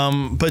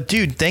 But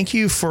dude, thank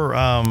you for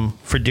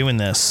doing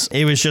this.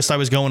 It was just, I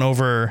was going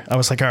over, I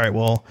was like, all right,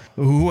 well,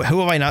 who have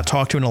I not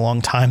talked to in a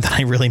long time that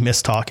I really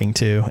miss talking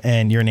to?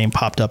 And your name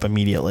popped up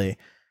immediately.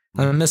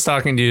 I miss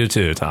talking to you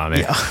too, Tommy.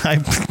 Yeah,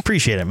 I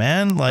appreciate it,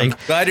 man. Like, I'm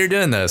glad you're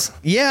doing this.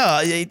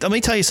 Yeah. Let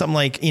me tell you something,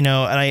 like, you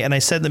know, and I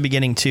said in the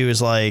beginning too,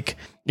 is like,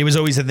 it was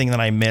always the thing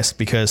that I missed,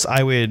 because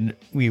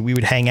we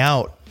would hang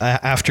out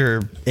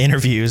after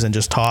interviews and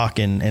just talk.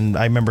 And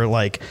I remember,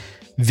 like,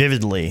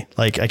 vividly,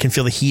 like, I can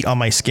feel the heat on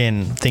my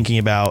skin thinking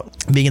about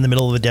being in the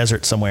middle of the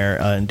desert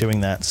somewhere and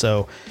doing that.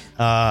 So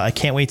I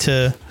can't wait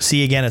to see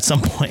you again at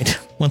some point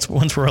once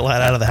we're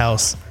allowed out of the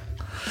house.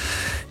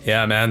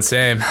 Yeah, man,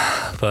 same.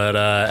 But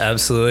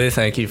absolutely,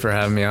 thank you for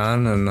having me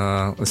on, and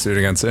let's do it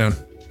again soon.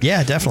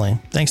 Yeah, definitely.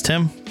 Thanks,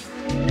 Tim.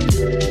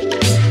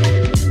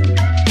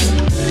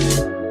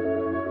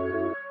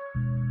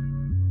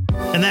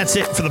 And that's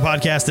it for the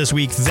podcast this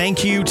week.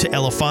 Thank you to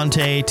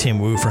Elephante, Tim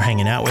Wu, for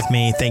hanging out with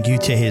me. Thank you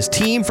to his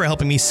team for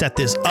helping me set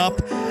this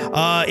up.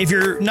 If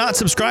you're not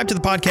subscribed to the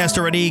podcast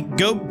already,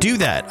 go do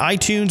that.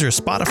 iTunes or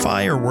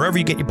Spotify or wherever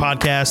you get your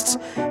podcasts.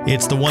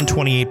 It's the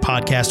 128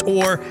 Podcast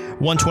or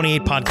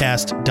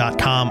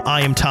 128podcast.com.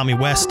 I am Tommy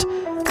West.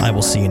 I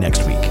will see you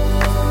next week.